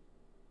finish it?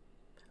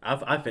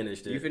 I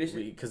finished it. You finished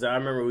it? Because I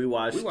remember we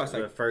watched the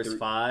like first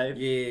 5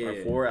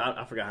 or 4.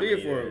 I forgot how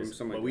many 3 or 4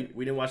 something but like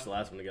we didn't watch the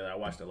last one together. I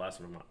watched the last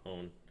one on my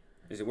own.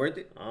 Is it worth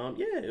it?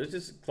 Yeah, it was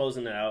just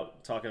closing it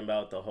out, talking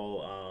about the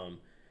whole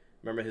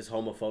remember his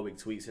homophobic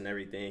tweets and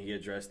everything. He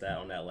addressed that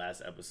on that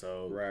last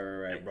episode.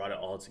 Right. And brought it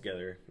all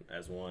together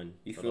as one.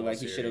 You feel like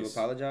he should have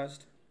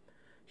apologized?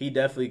 He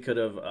definitely could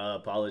have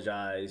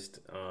apologized.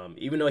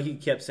 Even though he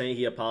kept saying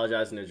he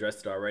apologized and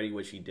addressed it already,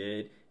 which he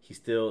did, he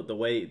still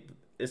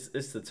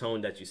it's the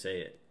tone that you say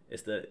it.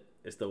 It's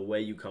the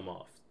way you come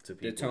off to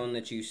people. The tone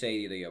that you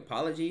say the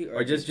apology,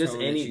 or just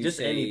anything,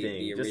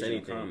 the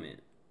original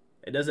comment.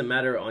 It doesn't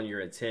matter on your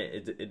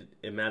intent.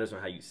 It matters on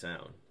how you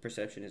sound.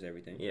 Perception is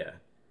everything. Yeah.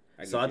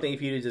 I think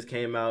if he just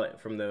came out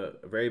from the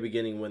very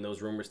beginning when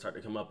those rumors start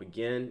to come up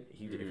again,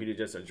 if he'd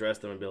just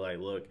addressed them and be like,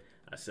 "Look,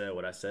 I said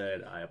what I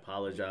said. I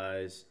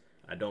apologize.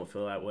 I don't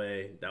feel that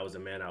way. That was the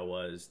man I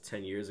was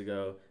 10 years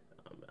ago.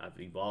 I've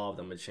evolved.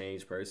 I'm a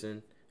changed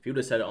person." If you would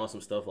have said it on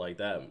some stuff like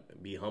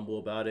that, be humble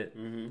about it,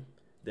 then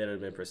it would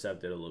have been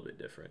perceived a little bit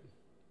different.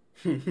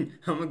 I'm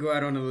gonna go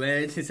out on a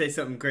ledge and say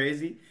something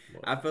crazy.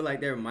 What? I feel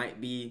like there might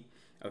be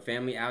a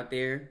family out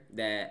there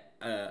that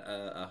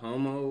a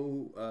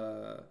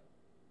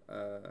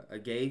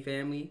gay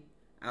family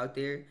out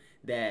there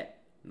that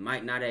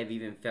might not have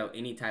even felt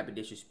any type of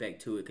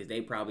disrespect to it because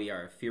they probably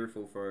are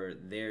fearful for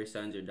their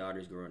sons or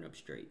daughters growing up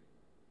straight.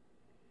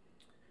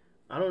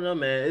 I don't know,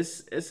 man.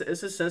 It's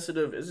a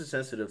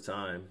sensitive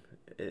time.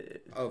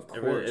 Of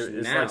course,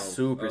 it's now, like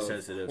super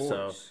sensitive.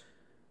 Course.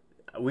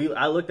 So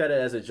I looked at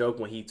it as a joke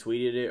when he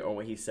tweeted it or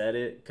when he said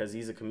it because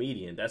he's a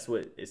comedian. That's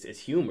what it's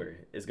humor.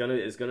 It's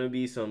gonna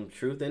be some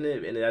truth in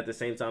it, and at the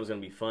same time, it's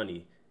gonna be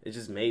funny. It's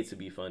just made to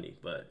be funny,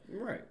 but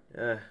right.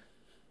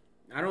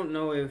 I don't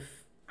know if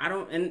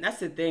and that's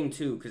the thing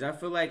too, because I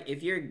feel like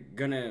if you're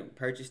gonna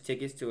purchase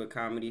tickets to a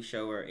comedy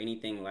show or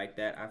anything like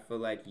that, I feel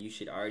like you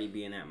should already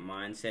be in that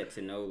mindset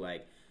to know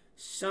like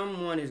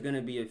someone is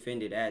gonna be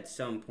offended at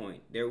some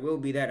point. There will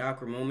be that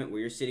awkward moment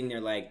where you're sitting there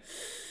like,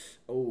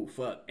 oh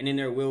fuck, and then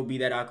there will be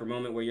that awkward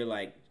moment where you're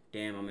like,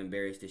 damn, I'm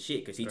embarrassed as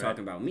shit because he's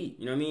talking about me.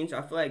 You know what I mean? So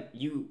I feel like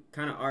you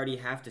kind of already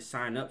have to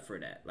sign up for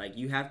that. Like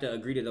you have to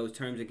agree to those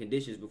terms and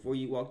conditions before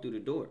you walk through the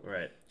door.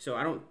 Right. So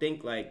I don't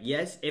think like,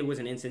 yes, it was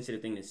an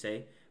insensitive thing to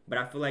say, but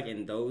I feel like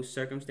in those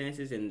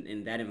circumstances and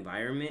in that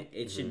environment,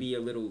 it should be a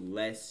little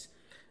less,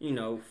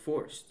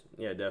 forced.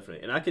 Yeah,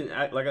 definitely. And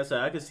like I said,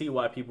 I can see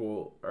why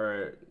people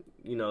are,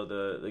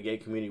 the gay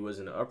community was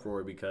in an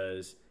uproar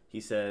because he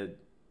said,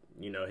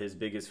 his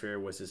biggest fear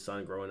was his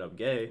son growing up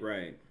gay.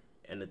 Right.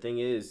 And the thing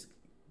is,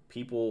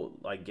 people,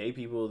 like gay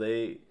people,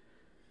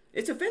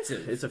 it's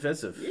offensive. It's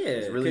offensive. Yeah.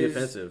 It's really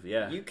offensive.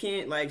 Yeah. You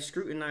can't like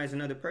scrutinize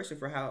another person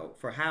for how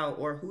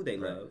or who they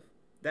love.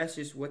 That's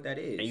just what that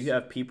is. And you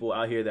have people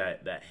out here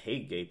that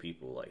hate gay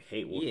people, like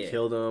will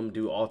kill them,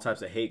 do all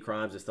types of hate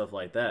crimes and stuff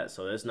like that.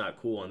 So it's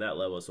not cool on that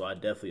level. So I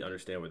definitely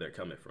understand where they're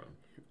coming from.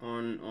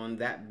 On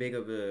that big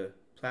of a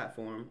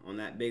platform, on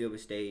that big of a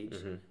stage,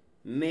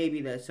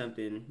 maybe that's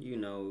something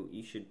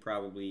you should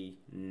probably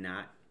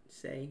not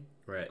say.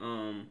 Right.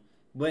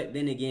 But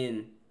then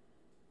again,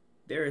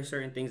 there are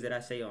certain things that I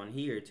say on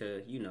here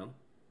to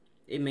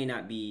it may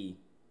not be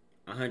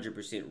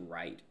 100%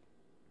 right.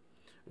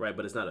 Right,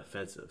 but it's not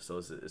offensive, so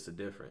it's a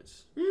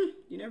difference.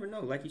 You never know.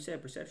 Like you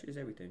said, perception is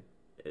everything.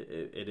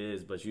 It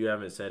is, but you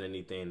haven't said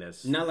anything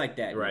that's not like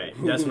that. Right,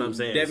 no. That's what I'm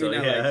saying. Definitely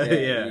not like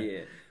that.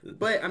 Yeah.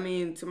 But I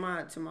mean, to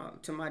my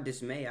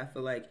dismay, I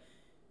feel like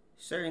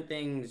certain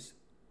things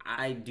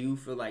I do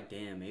feel like,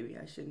 damn, maybe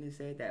I shouldn't have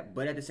said that.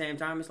 But at the same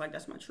time, it's like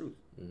that's my truth.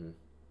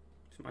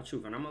 It's my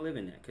truth, and I'm gonna live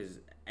in that because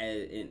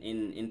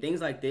in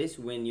things like this,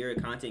 when you're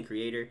a content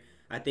creator,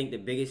 I think the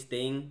biggest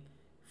thing.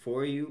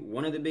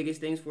 One of the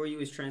biggest things for you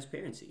is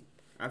transparency.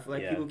 I feel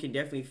like people can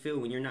definitely feel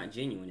when you're not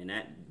genuine, and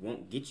that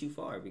won't get you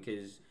far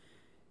because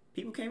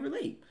people can't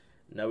relate.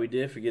 No, we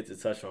did forget to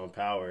touch on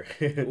power.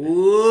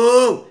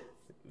 Ooh!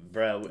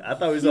 Bro, I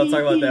thought we was going to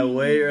talk about that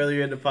way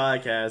earlier in the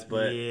podcast,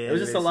 but it was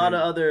just a lot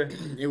of other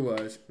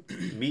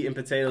meat and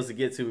potatoes to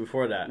get to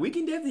before that. We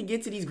can definitely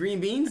get to these green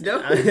beans, though.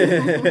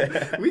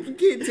 We can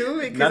get to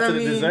it. Not to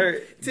the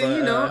dessert.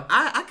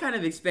 I kind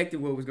of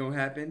expected what was going to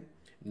happen.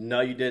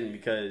 No, you didn't,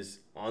 because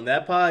on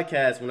that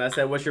podcast, when I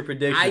said, what's your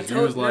prediction? You said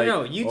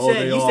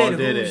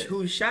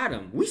who shot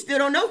him. We still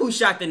don't know who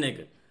shot the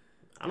nigga.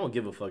 I don't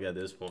give a fuck at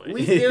this point.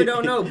 We still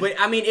don't know, but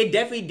I mean, it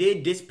definitely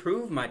did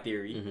disprove my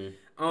theory.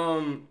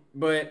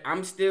 But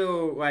I'm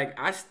still, like,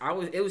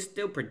 it was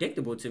still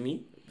predictable to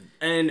me.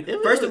 And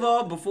first of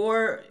all,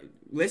 before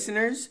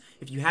listeners,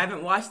 if you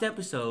haven't watched the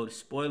episode,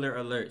 spoiler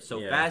alert. So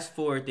fast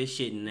forward this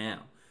shit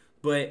now.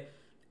 But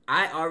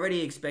I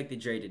already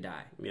expected Dre to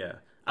die. Yeah.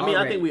 I mean,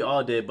 I think we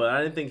all did, but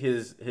I didn't think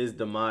his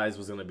demise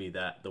was gonna be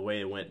the way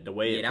it went, the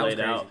way it played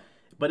out.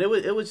 But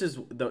it was just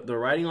the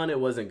writing on it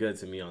wasn't good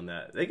to me on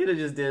that. They could have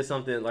just did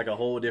something like a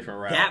whole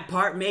different route. That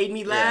part made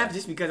me laugh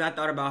just because I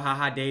thought about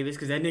HaHa Davis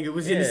because that nigga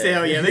was in the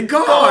cell yelling,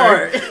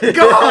 guard!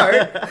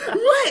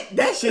 What?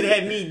 That shit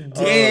had me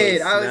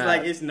dead. I was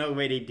like, it's no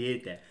way they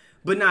did that.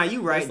 But nah,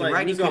 you right. The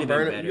writing could have been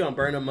better. You gonna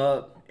burn him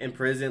up in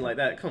prison like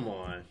that? Come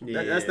on.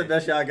 That's the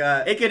best y'all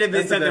got. It could have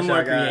been something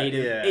more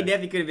creative. Yeah. It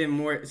definitely could have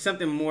been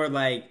something more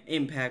like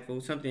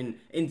impactful, something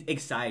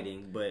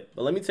exciting. But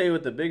let me tell you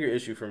what the bigger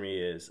issue for me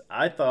is.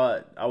 I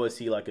thought I would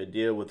see like a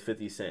deal with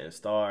 50 Cent and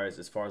Stars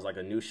as far as like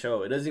a new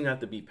show. It doesn't even have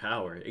to be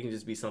Power. It can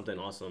just be something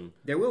awesome.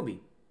 There will be.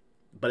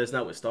 But it's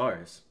not with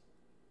Stars.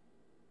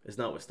 It's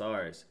not with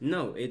Stars.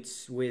 No,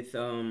 it's with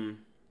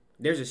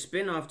there's a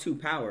spinoff to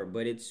Power,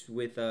 but it's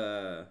with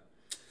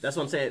That's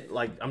what I'm saying.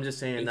 Like, I'm just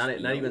saying, not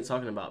even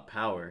talking about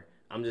Power.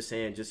 I'm just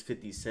saying, just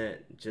 50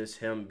 Cent, just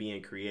him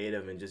being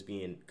creative and just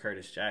being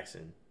Curtis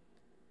Jackson.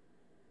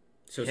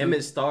 So him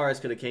and Stars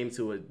could have came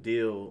to a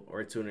deal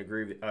or to an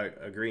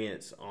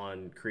agreement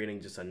on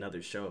creating just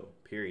another show.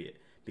 Period.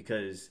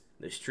 Because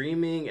the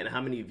streaming and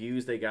how many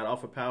views they got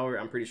off of Power,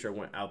 I'm pretty sure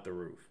went out the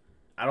roof.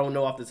 I don't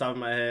know off the top of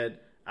my head.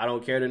 I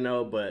don't care to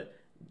know, but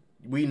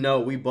we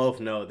both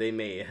know they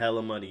made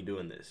hella money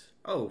doing this.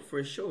 Oh,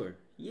 for sure.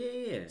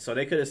 Yeah. So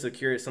they could have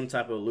secured some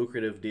type of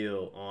lucrative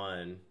deal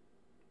on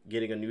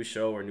getting a new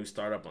show or a new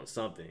startup on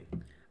something.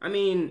 I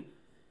mean,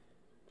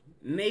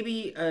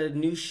 maybe a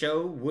new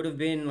show would have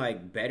been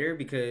like better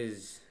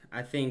because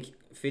I think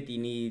 50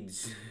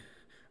 needs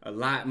a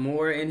lot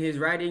more in his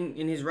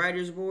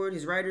writer's room.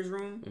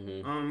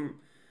 Mm-hmm.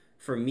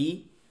 For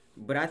me,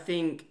 but I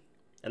think.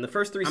 And the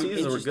first 3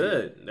 seasons were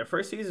good. Their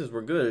first seasons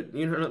were good.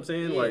 You know what I'm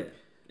saying? Yeah, like,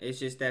 it's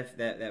just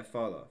that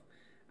fall off.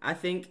 I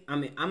think. I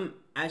mean, I'm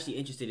actually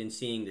interested in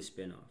seeing the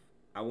spinoff.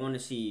 I want to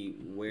see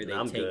where they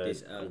take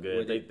this up. I'm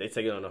good. They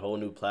take it on a whole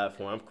new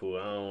platform. I'm cool.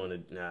 I don't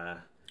want to. Nah.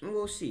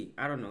 We'll see.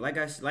 I don't know. Like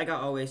I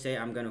always say,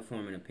 I'm gonna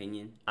form an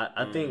opinion.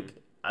 I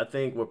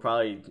think what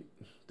probably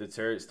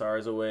deterred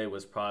Stars away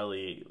was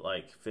probably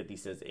like 50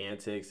 Cent's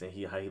antics and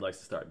how he likes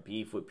to start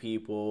beef with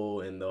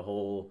people and the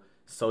whole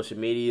social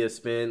media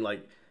spin.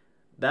 Like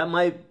that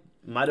might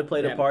have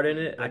played a part in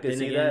it. I could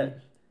see that.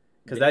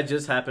 Because that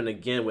just happened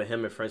again with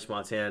him and French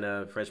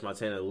Montana. French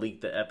Montana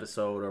leaked the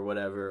episode or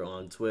whatever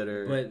on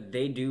Twitter. But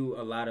they do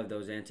a lot of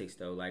those antics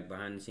though, like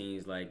behind the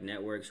scenes. Like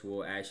networks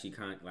will actually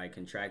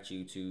contract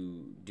you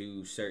to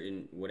do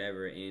certain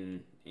whatever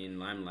in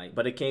Limelight.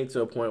 But it came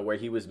to a point where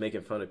he was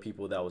making fun of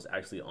people that was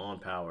actually on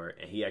Power,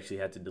 and he actually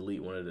had to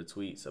delete one of the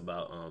tweets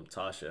about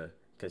Tasha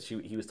because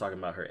he was talking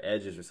about her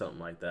edges or something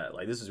like that.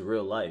 Like this is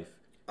real life.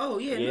 Oh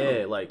yeah,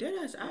 yeah, no. like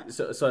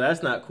so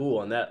that's not cool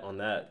on that.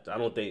 I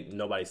don't think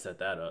nobody set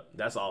that up.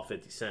 That's all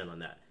 50 Cent on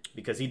that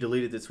because he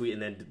deleted the tweet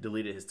and then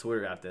deleted his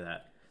Twitter after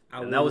that.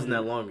 And that wasn't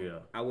that long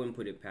ago. I wouldn't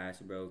put it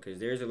past, bro, because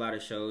there's a lot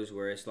of shows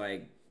where it's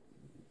like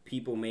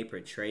people may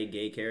portray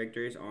gay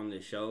characters on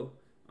the show,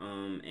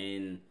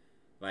 and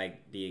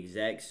like the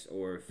execs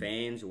or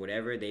fans or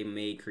whatever, they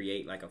may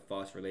create like a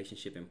false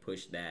relationship and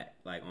push that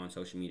like on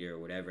social media or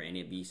whatever, and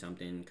it be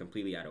something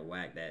completely out of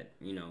whack that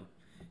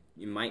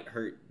it might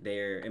hurt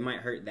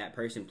that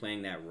person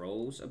playing that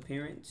role's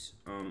appearance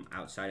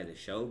outside of the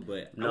show,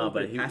 but I wouldn't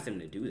put it past him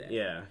to do that.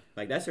 Yeah,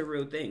 like that's a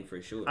real thing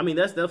for sure. I mean,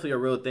 that's definitely a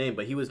real thing,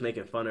 but he was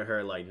making fun of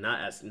her like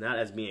not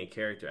as being a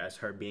character, as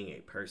her being a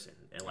person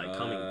and like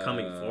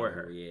coming for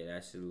her. Yeah,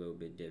 that's a little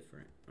bit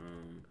different.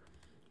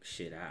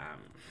 Shit,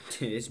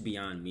 it's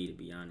beyond me to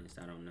be honest.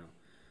 I don't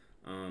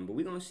know. But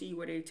we're gonna see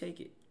where they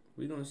take it.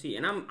 We're going to see.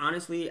 And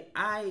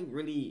I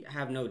really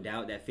have no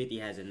doubt that 50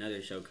 has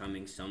another show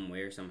coming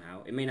somewhere,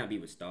 somehow. It may not be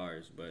with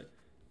Stars, but...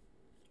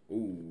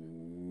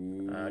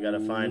 Ooh. I got to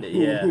find it.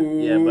 Yeah,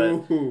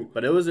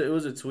 but it was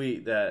a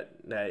tweet that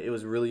it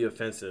was really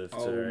offensive to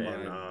her,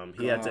 and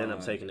he had to end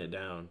up taking it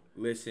down.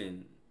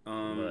 Listen,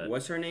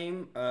 what's her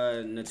name?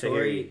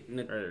 Notori...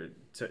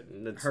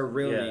 her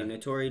real name,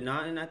 Notori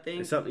Naughton, I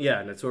think?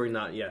 Notori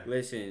Naughton, yeah.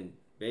 Listen,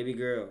 baby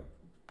girl,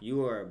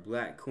 you are a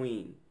black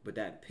queen, but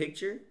that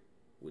picture...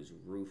 was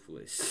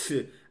ruthless.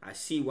 I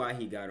see why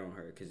he got on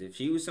her. Because if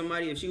she was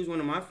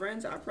one of my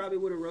friends, I probably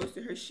would have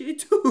roasted her shit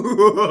too.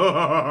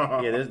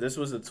 Yeah, this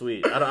was a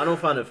tweet. I don't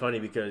find it funny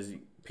because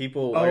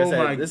people, like I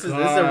said, this is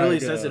a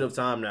really sensitive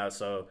time now.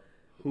 So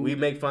we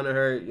make fun of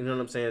her. You know what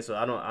I'm saying? So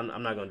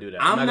I'm not gonna do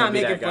that. I'm not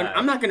making fun.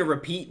 I'm not gonna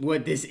repeat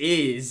what this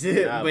is.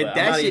 Nah, but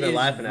that shit is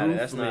laughing ruthless. at it.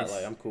 That's not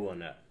like I'm cool on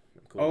that.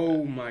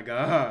 My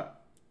god.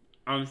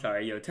 I'm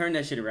sorry, yo. Turn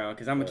that shit around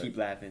because I'm gonna keep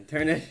laughing.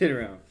 Turn that shit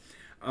around.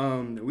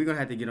 We're gonna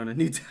have to get on a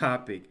new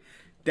topic.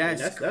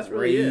 That's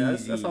really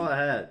it. That's all I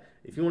had.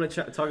 If you want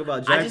to talk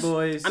about Jack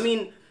Boys, I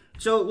mean,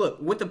 so look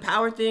with the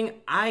Power thing,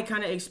 I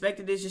kind of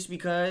expected this just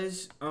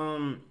because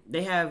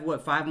they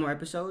have 5 more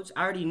episodes.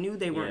 I already knew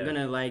they weren't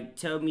gonna like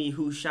tell me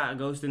who shot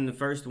Ghost in the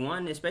first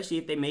one, especially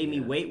if they made me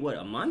wait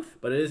a month.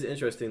 But it is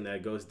interesting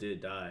that Ghost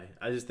did die.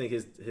 I just think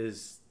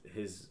his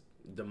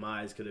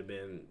demise could have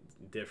been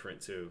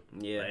different too.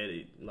 Yeah,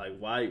 like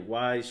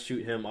why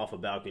shoot him off a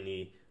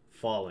balcony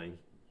falling?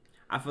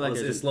 I feel like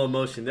it's in slow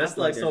motion. That's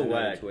like so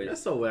whack. Twist.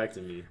 That's so whack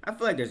to me. I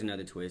feel like there's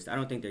another twist. I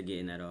don't think they're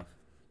getting that off.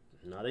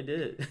 No, they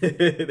did.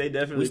 They definitely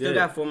did. We still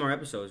got 4 more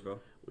episodes, bro.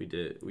 We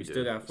did. We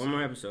still got 4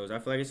 more episodes. I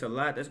feel like it's a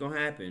lot that's gonna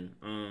happen.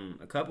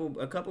 A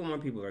couple more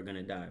people are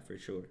gonna die for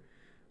sure.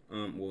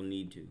 We'll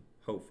need to,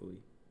 hopefully.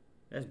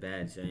 That's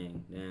bad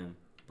saying, damn.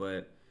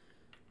 But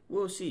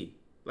we'll see.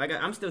 Like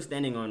I'm still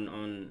standing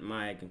on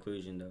my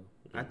conclusion though.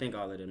 Mm-hmm. I think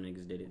all of them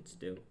niggas did it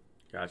still.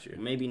 Got you.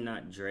 Maybe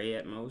not Dre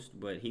at most,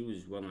 but he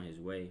was well on his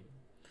way.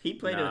 He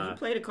played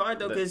a card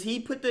though because he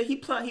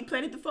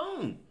planted the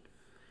phone.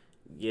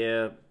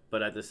 Yeah,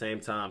 but at the same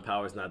time,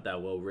 Power's not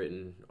that well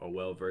written or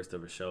well versed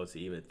of a show to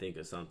even think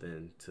of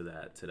something to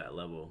that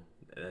level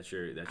that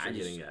you're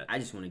getting at. I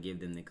just want to give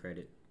them the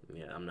credit.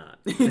 Yeah, I'm not.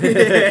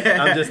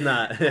 I'm just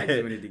not. I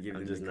just wanted to give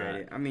them the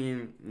credit. I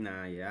mean,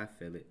 I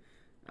feel it.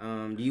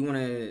 Do you want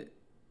to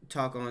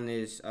talk on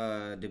this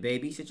the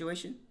baby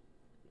situation?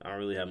 I don't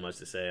really have much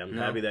to say. I'm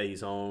happy that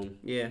he's home.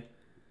 Yeah.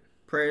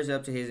 Prayers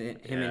up to him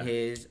and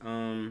his.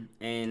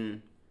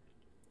 And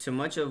to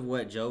much of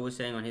what Joe was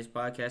saying on his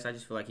podcast, I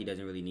just feel like he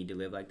doesn't really need to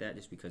live like that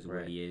just because of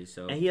where he is.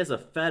 So, and he has a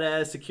fat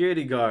ass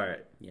security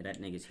guard. Yeah,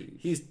 that nigga's huge.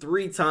 He's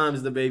 3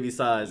 times the baby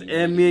size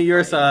and me and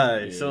your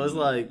size. So it's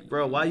like,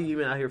 bro, why you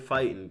even out here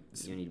fighting?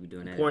 You don't need to be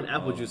doing that. Pouring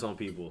apple juice on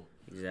people.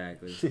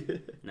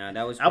 Exactly. Nah,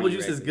 that was apple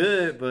juice reckless. is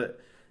good, but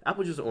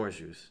apple juice or orange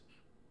juice?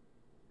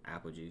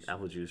 Apple juice.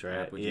 Apple juice, right?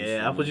 Apple juice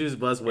yeah, apple juice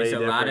bust way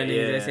different. different. There's a lot of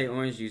niggas yeah. that say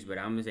orange juice, but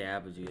I'm gonna say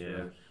apple juice,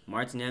 bro.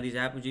 Martinelli's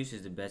apple juice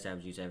is the best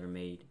apple juice ever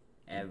made.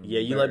 Ever. Yeah,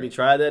 you let me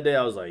try that day.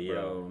 I was like, yo,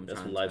 Bro, that's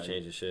some life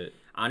changing shit.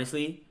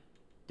 Honestly,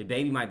 the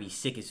baby might be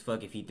sick as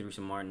fuck if he threw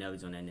some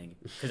Martinellis on that nigga.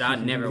 Cause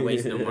I'd never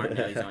waste no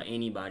Martinellis on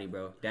anybody,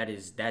 bro.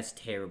 That's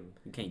terrible.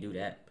 You can't do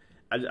that.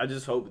 I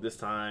just hope this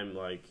time,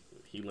 like,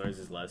 he learns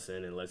his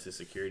lesson and lets his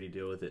security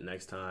deal with it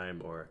next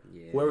time, or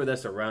whoever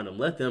that's around him,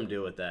 let them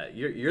deal with that.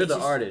 You're the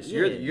artist.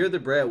 Yeah. You're the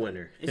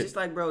breadwinner. It's just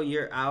like, bro,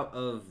 you're out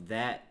of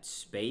that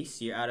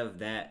space. You're out of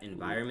that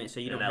environment, so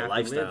you don't that have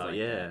lifestyle, to live like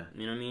that.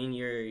 You know what I mean?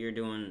 You're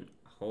doing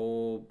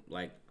whole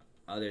like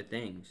other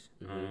things.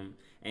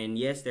 And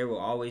yes, there will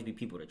always be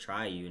people to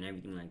try you and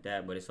everything like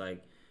that, but it's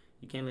like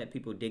you can't let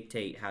people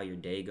dictate how your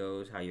day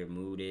goes, how your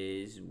mood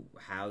is,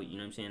 how you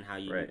know what I'm saying,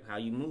 how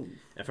you move.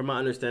 And from my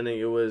understanding,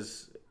 it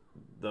was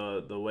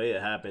the way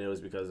it happened. It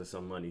was because of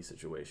some money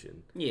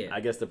situation. Yeah, I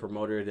guess the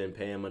promoter didn't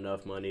pay him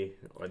enough money,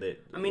 or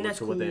that's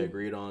cool. What they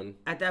agreed on.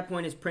 At that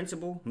point, it's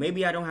principle.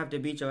 Maybe I don't have to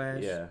beat your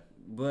ass. Yeah.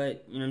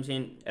 But you know what I'm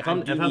saying. If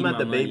I'm at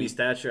the baby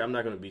stature, I'm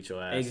not gonna beat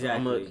your ass.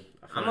 Exactly.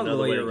 I'm a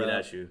lawyer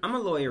up. I'm a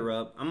lawyer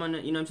up. I'm gonna,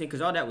 you know what I'm saying, because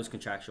all that was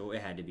contractual.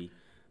 It had to be.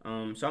 So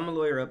I'm a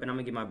lawyer up, and I'm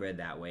gonna get my bread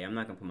that way. I'm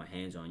not gonna put my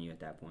hands on you at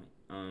that point.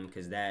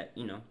 Because that,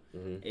 you know,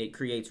 it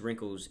creates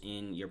wrinkles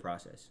in your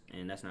process,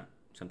 and that's not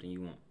something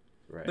you want.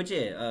 Right. But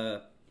yeah.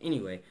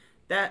 Anyway,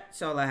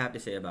 that's all I have to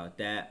say about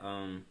that.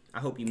 I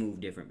hope you move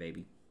different,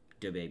 baby.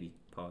 Da baby.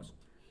 Pause.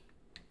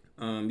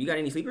 You got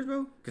any sleepers,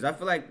 bro? Because I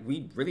feel like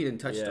we really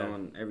didn't touch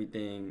on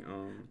everything.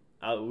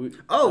 Wait.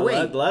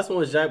 The last one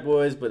was Jack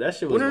Boys, but that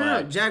shit was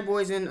no. Jack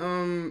Boys and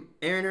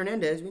Aaron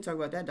Hernandez. We can talk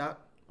about that,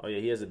 Doc. Oh yeah,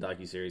 he has a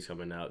docuseries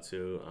coming out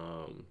too.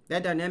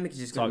 That dynamic is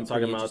just gonna be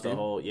pretty interesting. Talking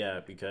about the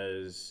whole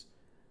because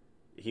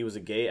he was a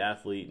gay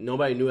athlete.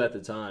 Nobody knew at the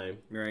time,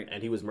 right?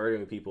 And he was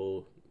murdering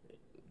people.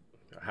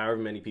 However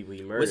many people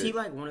he murdered. Was he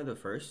like one of the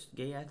first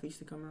gay athletes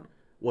to come out?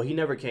 Well, he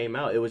never came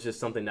out. It was just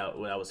something that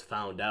was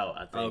found out,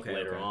 I think,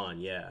 later on.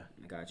 Yeah.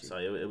 I got you. So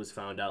it was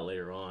found out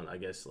later on, I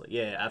guess.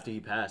 After he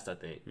passed, I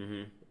think.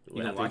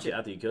 Mm-hmm.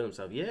 After he killed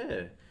himself.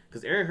 Yeah.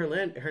 Because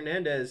Aaron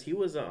Hernandez, he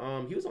was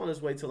on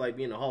his way to, like,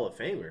 being a Hall of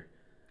Famer.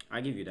 I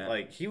give you that.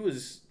 Like, he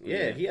was,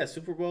 he had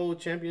Super Bowl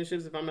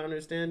championships, if I'm not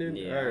understanding.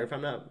 Yeah. Or if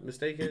I'm not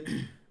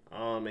mistaken.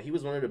 And he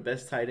was one of the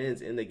best tight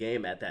ends in the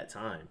game at that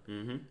time.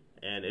 Mm-hmm.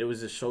 And it was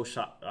just so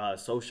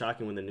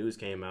shocking when the news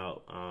came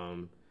out.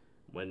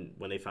 When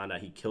they found out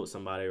he killed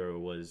somebody or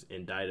was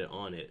indicted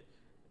on it,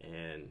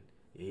 and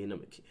he ended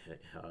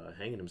up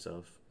hanging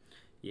himself.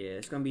 Yeah,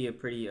 it's gonna be a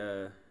pretty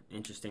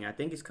interesting. I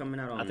think it's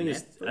coming out on. I think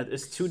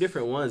it's two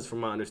different ones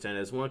from my understanding.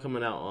 There's one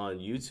coming out on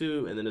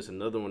YouTube, and then there's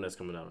another one that's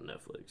coming out on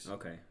Netflix.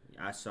 Okay,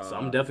 I saw. So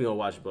I'm definitely gonna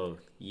watch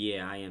both.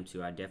 Yeah, I am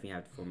too. I definitely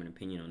have to form an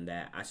opinion on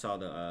that. I saw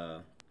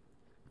the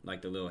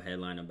the little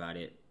headline about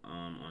it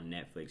on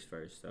Netflix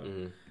first. So,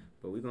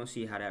 but we're gonna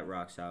see how that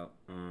rocks out.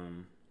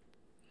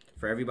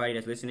 For everybody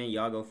that's listening,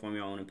 y'all go form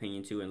your own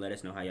opinion too, and let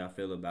us know how y'all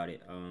feel about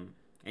it.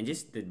 And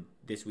just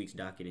this week's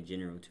docket in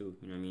general too.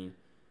 You know what I mean?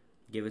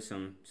 Give us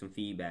some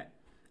feedback.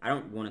 I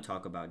don't want to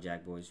talk about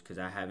Jack Boys because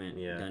I haven't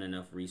done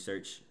enough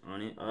research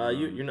on it.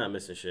 You're not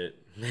missing shit.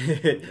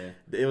 Okay.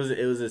 It was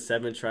a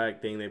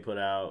 7-track thing they put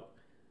out.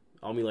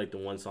 Only like the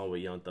one song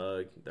with Young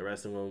Thug. The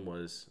rest of them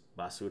was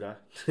basura.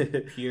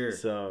 Pure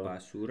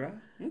basura.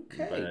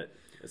 Okay, but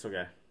it's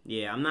okay.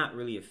 Yeah, I'm not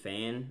really a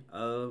fan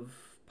of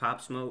Pop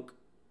Smoke.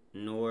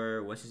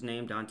 Nor what's his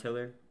name, Don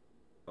Tiller,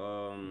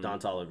 Don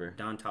Toliver,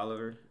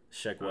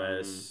 Sheck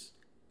West.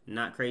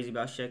 Not crazy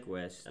about Sheck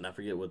West, and I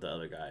forget what the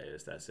other guy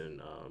is. That's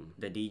in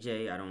the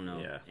DJ. I don't know.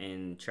 Yeah,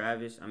 and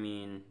Travis. I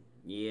mean,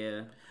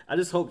 yeah. I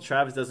just hope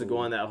Travis doesn't go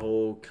on that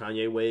whole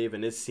Kanye wave,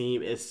 and it's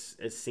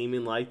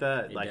seeming like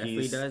that. It like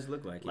definitely does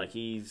look like it.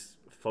 He's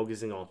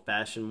focusing on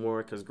fashion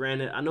more. Because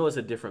granted, I know it's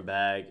a different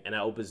bag, and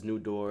that opens new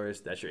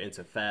doors. That you're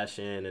into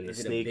fashion and the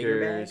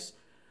sneakers.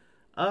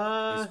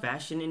 Is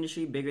fashion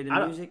industry bigger than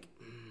music?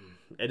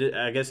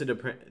 I guess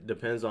it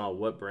depends on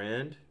what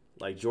brand.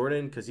 Like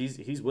Jordan, because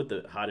he's with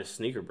the hottest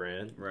sneaker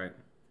brand, right?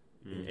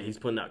 Mm-hmm. And he's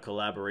putting out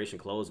collaboration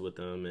clothes with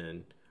them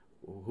and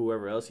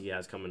whoever else he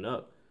has coming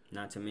up.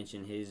 Not to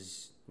mention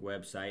his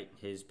website,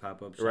 his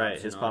pop-up shops, right?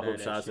 His pop-up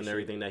shops and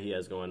everything that he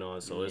has going on.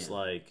 So it's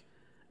like,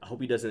 I hope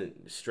he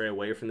doesn't stray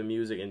away from the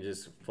music and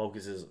just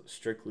focuses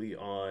strictly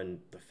on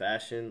the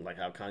fashion, like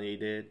how Kanye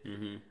did.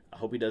 Mm-hmm. I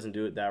hope he doesn't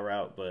do it that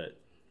route, but.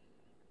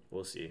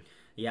 We'll see.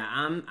 Yeah,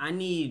 I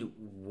need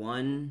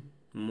one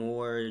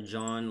more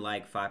John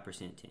 5%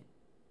 tint.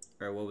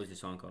 Or what was the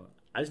song called?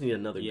 I just need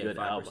another good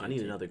album. I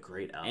need another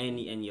great album.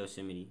 And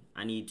Yosemite.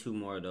 I need 2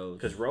 more of those.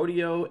 Because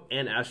Rodeo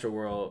and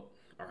Astroworld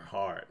are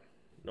hard.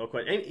 No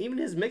question. And even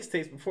his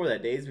mixtapes before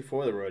that, Days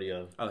Before the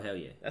Rodeo. Oh, hell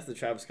yeah. That's the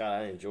Travis Scott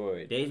I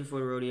enjoyed. Days Before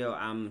the Rodeo,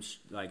 I'm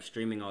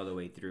streaming all the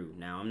way through.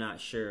 Now, I'm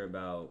not sure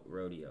about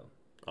Rodeo.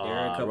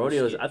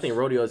 I think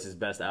Rodeo is his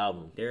best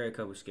album. There are a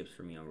couple skips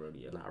for me on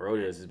Rodeo. Nah,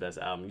 Rodeo is his best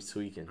album. He's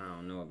tweaking. I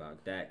don't know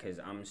about that because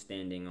I'm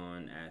standing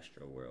on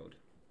Astroworld.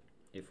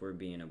 if we're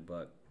being a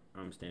buck,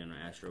 I'm standing on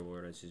Astro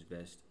World. That's his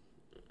best.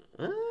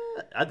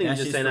 I think you're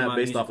just saying that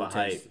based off of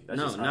taste. hype. That's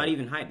no, just not hype.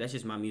 even hype. That's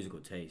just my musical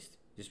taste.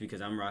 Just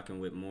because I'm rocking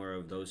with more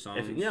of those songs.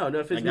 If it's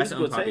like,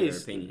 musical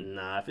taste, opinion.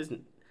 nah. If it's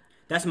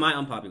That's my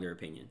unpopular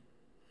opinion.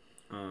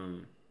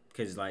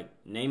 Because like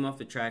name off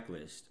the track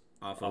list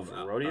off of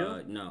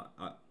Rodeo.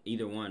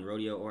 Either one,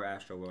 Rodeo or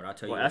Astro World. I'll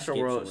tell you. Astro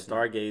World,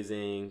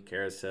 Stargazing,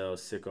 Carousel,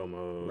 Sicko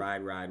Mode,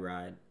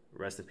 Ride,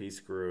 Rest in Peace,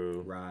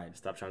 Screw, Ride,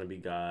 Stop Trying to Be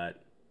God,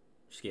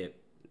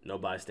 Skip, No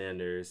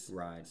Bystanders,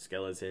 Ride,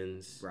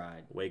 Skeletons,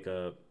 Ride, Wake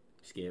Up,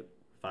 Skip,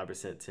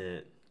 5%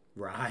 Tint,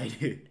 Ride,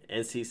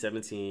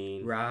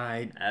 NC-17,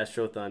 Ride,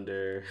 Astro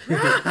Thunder,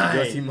 Ride,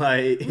 Guilty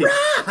Might,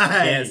 Ride,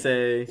 Can't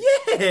Say,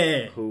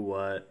 yeah, Who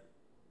What,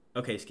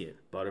 okay,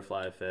 Skip,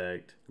 Butterfly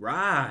Effect,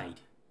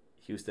 Ride,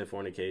 Houston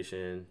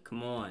Fornication,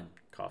 come on,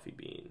 Coffee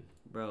Bean,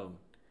 bro.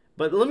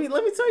 But let me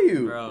tell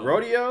you, Bro.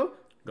 Rodeo,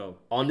 Go,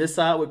 on this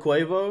side with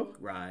Quavo,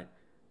 Ride,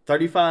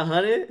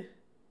 3,500.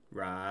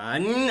 Ride.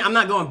 I'm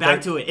not going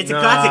back to it. It's a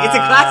classic. It's a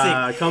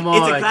classic. Come on,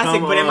 it's a classic.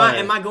 come But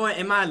on.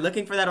 am I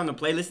looking for that on the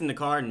playlist in the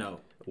car?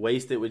 No.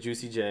 Wasted with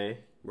Juicy J,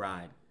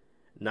 Ride,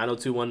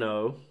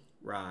 90210,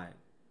 Ride.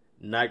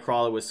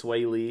 Nightcrawler with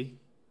Sway Lee,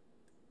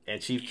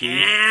 and Chief Keef.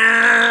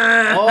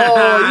 I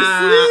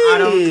you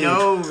don't sleep.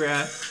 know,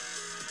 bruh.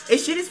 It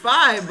shit is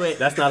fine, but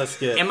That's not a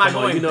skip. Am I Come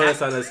on, going you know back?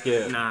 that's not a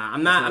skip. Nah,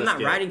 I'm That's not a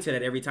skip. riding to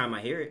that every time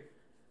I hear it.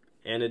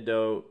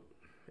 Antidote,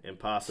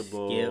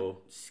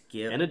 Impossible.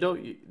 Skip.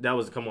 Antidote. That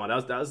was one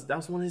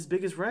of his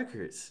biggest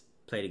records.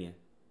 Play it again.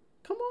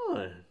 Come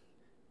on.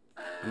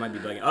 I might be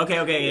bugging.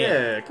 Okay, yeah.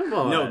 Yeah, come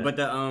on. No, but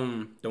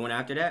the one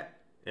after that,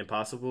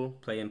 Impossible.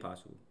 play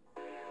Impossible.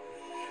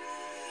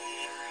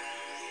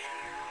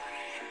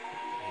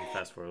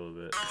 Fast forward a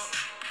little bit.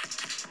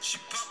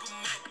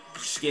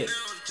 Skip.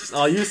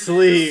 Oh, you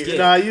sleep. Skip.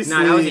 Nah, you sleep.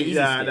 Nah, that was an easy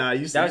skip. Nah,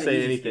 you That was an say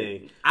easy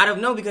anything.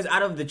 skip. Because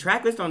out of the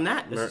track list on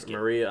that, this is skip.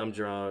 Maria, I'm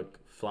Drunk.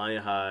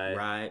 Flying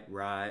High.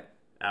 Ride.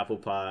 Apple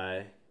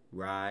Pie.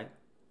 Ride.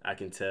 I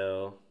Can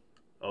Tell.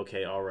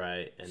 Okay,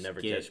 Alright. And Never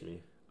Skip. Catch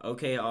Me.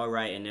 Okay, all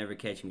right, and Never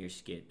Catch Me, your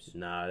skips.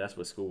 Nah, that's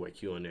what Schoolboy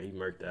Q on there. He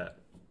murked that.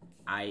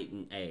 I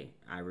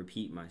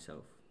repeat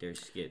myself. There's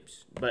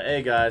skips. But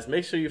hey, guys,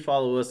 make sure you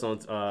follow us on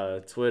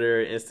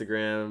Twitter,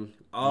 Instagram,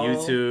 All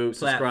YouTube.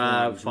 Subscribe,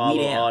 platforms. follow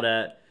We there. all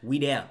that. We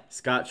there.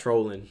 Scott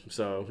trolling.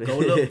 So Go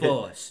look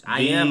for us.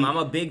 I'm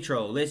a big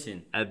troll.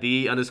 Listen. At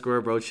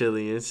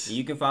 _Brochillians.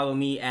 You can follow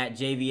me at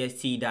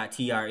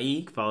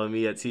jvst.tre. Follow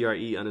me at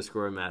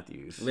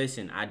TRE_Matthews.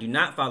 Listen, I do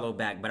not follow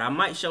back, but I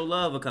might show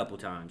love a couple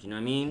times. You know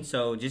what I mean?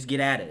 So just get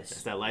at us.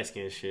 That's that light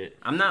skin shit.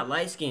 I'm not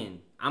light skinned.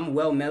 I'm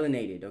well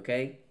melanated,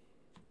 okay?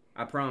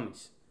 I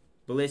promise.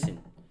 But listen,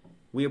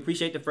 we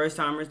appreciate the first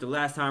timers, the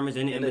last timers,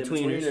 and the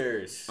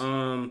in-betweeners.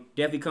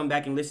 Definitely come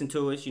back and listen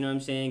to us, you know what I'm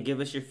saying?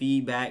 Give us your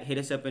feedback, hit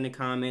us up in the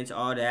comments,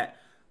 all that.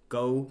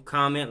 Go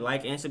comment,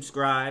 like, and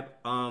subscribe.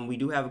 We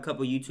do have a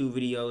couple YouTube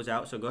videos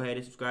out, so go ahead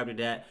and subscribe to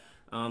that.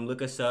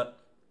 Look us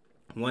up,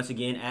 once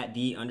again, at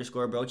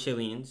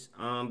 _Brochillians.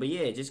 But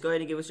yeah, just go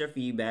ahead and give us your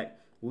feedback.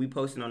 We'll be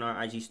posting on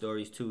our IG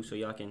stories too, so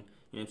y'all can, you know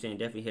what I'm saying,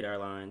 definitely hit our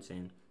lines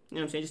and, you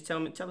know what I'm saying, just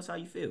tell us how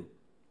you feel. You know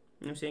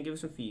what I'm saying, give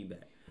us some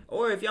feedback.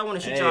 Or if y'all want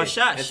to shoot y'all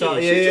shots,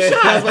 shoot your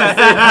shots.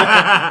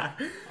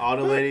 All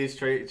the ladies,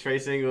 Trey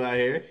single out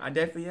here. I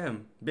definitely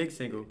am. Big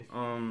single.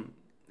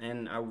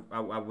 And I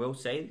will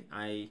say,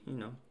 I'm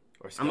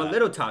a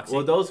little toxic.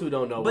 Well, those who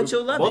don't know, but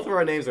you'll love both it. of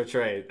our names are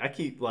Trey. I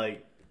keep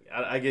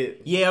I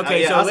get so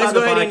let's outside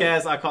go the ahead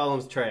podcast. and I call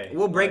him Trey.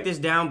 we'll break this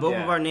down. Both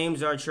yeah. of our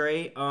names are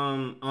Trey.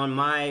 On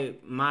my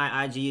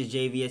IG is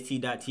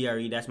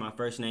jvst.tre. That's my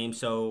first name.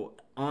 So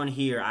on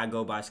here I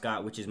go by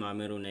Scott, which is my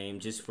middle name,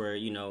 just for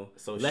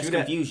so less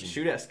confusion.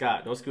 Shoot at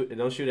Scott. Don't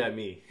shoot at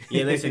me.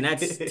 Yeah, listen,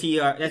 that's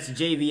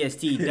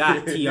jvst.tre.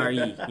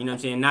 You know what I'm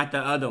saying? Not the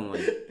other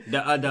one. The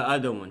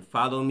other one.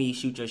 Follow me,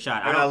 shoot your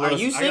shot. Are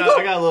you single?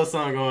 I got a little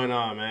something going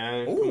on,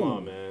 man. Ooh. Come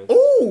on, man.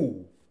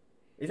 Ooh.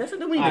 Is that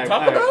something we need to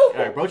talk about? All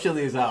right,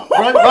 Brochillians out.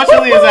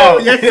 Brochillians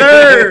out. Yes,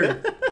 sir.